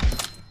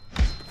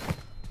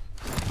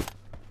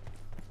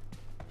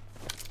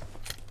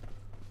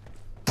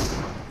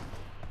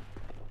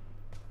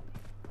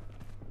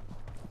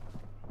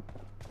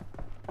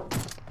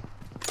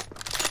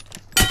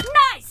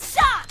 Nice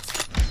shot!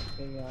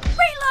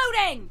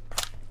 Reloading!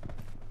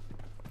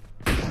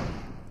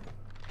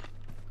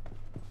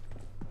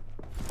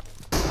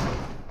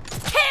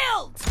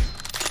 Killed!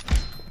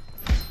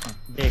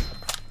 देख.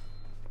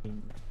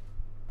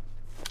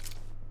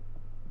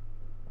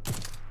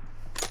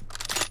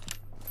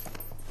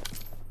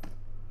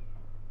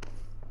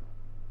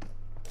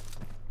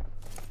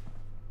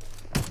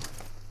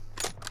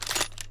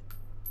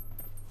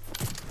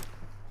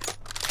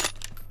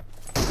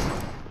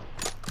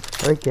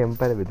 अरे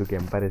कैंपर है बे, तू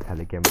कैंपर है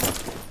साले,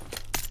 कैंपर.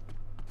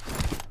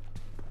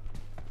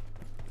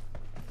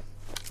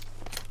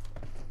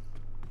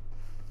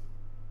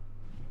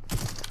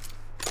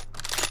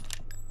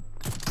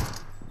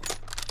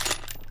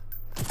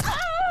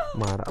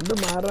 मारा, अबे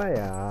मारा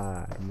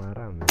यार,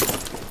 मारा मैं.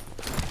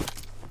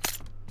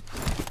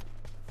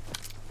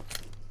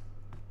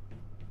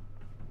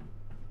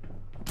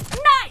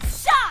 Nice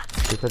shot!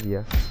 कैसा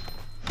दिया,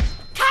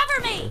 Cover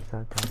me!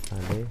 ऐसा था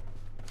साले.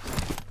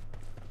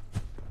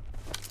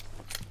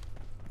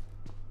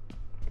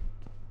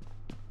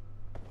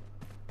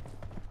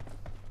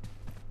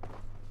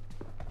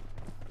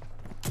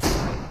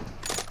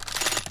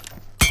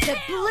 The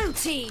blue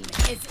team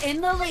is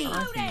in the lead.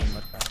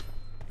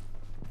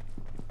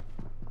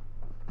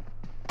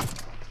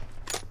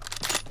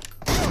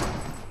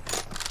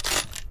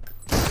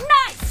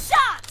 Nice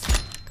shot!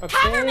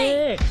 Cover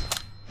me!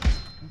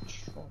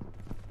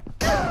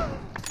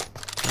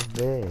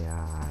 अबे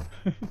यार.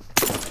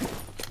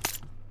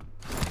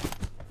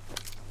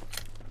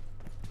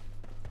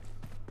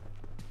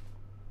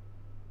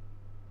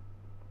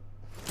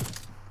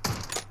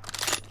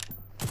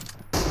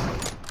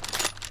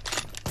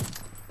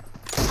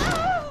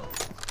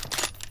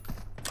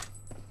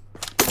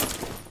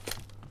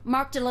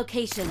 Marked a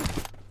location.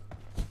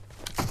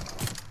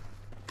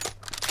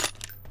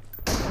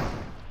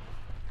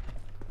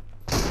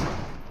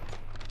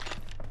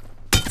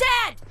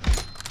 Dead!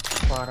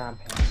 पारा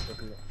भैंस को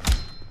दिया.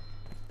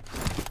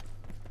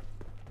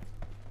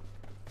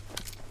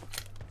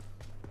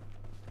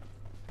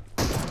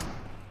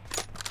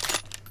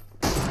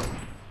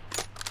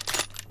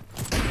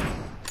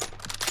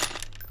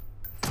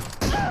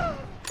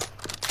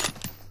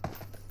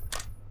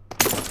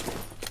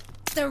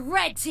 The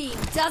red team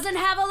doesn't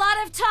have a lot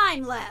of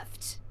time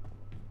left.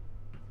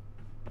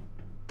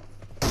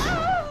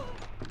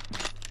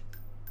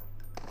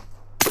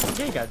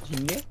 देगा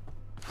जिन्ने.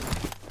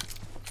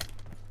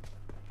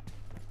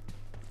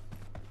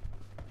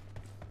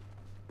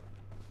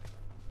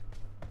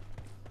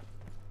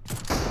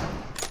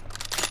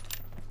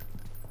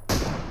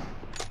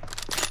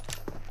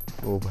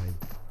 ओ भाई,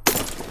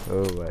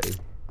 ओ भाई।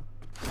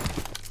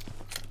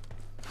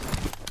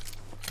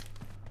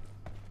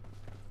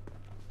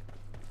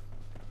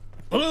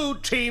 Blue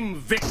team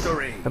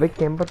victory. अबे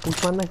कैंपर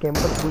पुश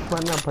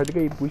मारना, फट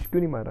गई, पुश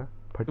क्यों नहीं मारा?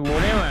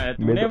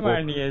 तूने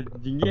मारनी है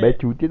झिंगे। अबे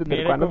चूतिए, तो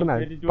तेरे को आना था ना,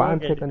 मेरी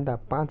 5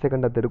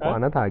 सेकंड था तेरे को हाँ?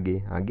 आना था आगे,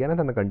 आ गया ना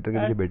था ना, कंटर के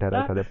पीछे बैठा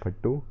रहा साले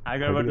फट्टू।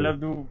 अगर फट गई। मतलब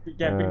तू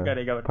कैंपिंग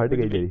करेगा फट कुछ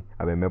गई भी। तेरी।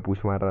 अबे मैं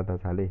पुश मार रहा था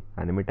साले,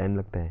 आने में टाइम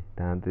लगता है,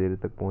 यहाँ तेरे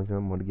तक पहुंच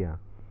में मर गया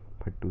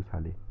फट्टू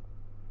साले।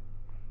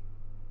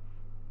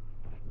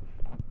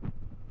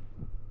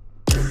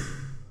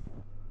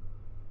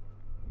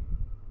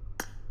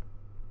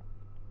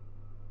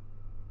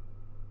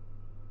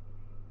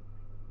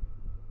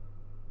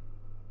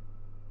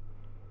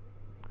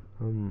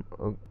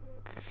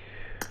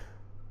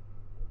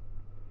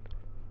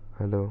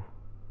 हेलो।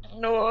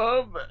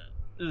 नूब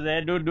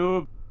ज़ेडू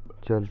डूब।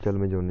 चल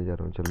मैं सोने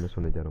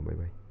जा रहा हूँ, बाय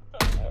बाय।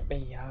 अबे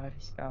यार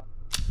इसका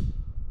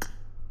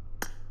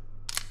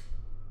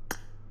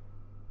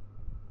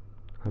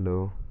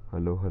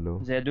हेलो।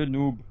 ज़ेडू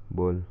नूब।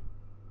 बोल।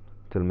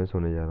 चल मैं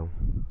सोने जा रहा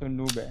हूँ। तो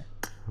नूब है।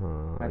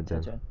 हाँ अच्छा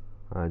चल।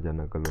 आ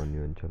जाना कल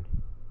 1v1। चल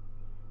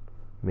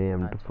मैं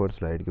अच्छा M4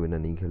 स्लाइड के बिना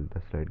नहीं खेलता,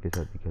 स्लाइड के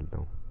साथ ही खेलता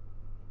हूँ।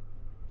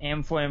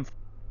 M4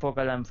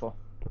 कल M4।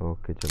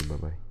 ओके चल bye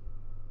bye.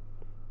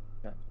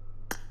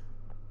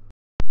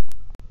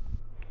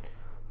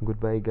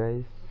 Goodbye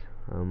guys.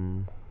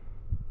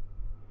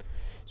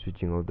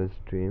 Switching off the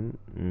stream.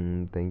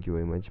 Thank you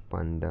very much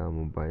Panda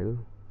Mobile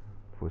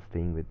for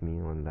staying with me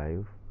on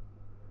live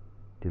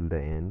till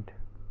the end,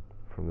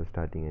 from the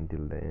starting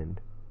until the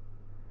end.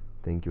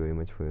 Thank you very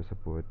much for your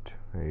support.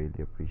 I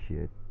really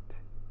appreciate.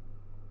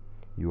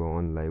 You are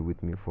on live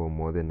with me for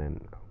more than an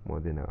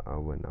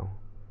hour now.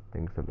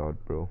 Thanks a lot,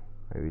 bro.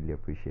 I really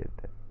appreciate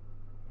that.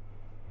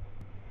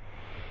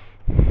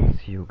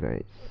 See you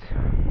guys.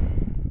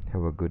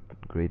 Have a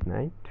great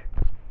night.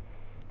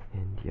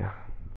 And yeah.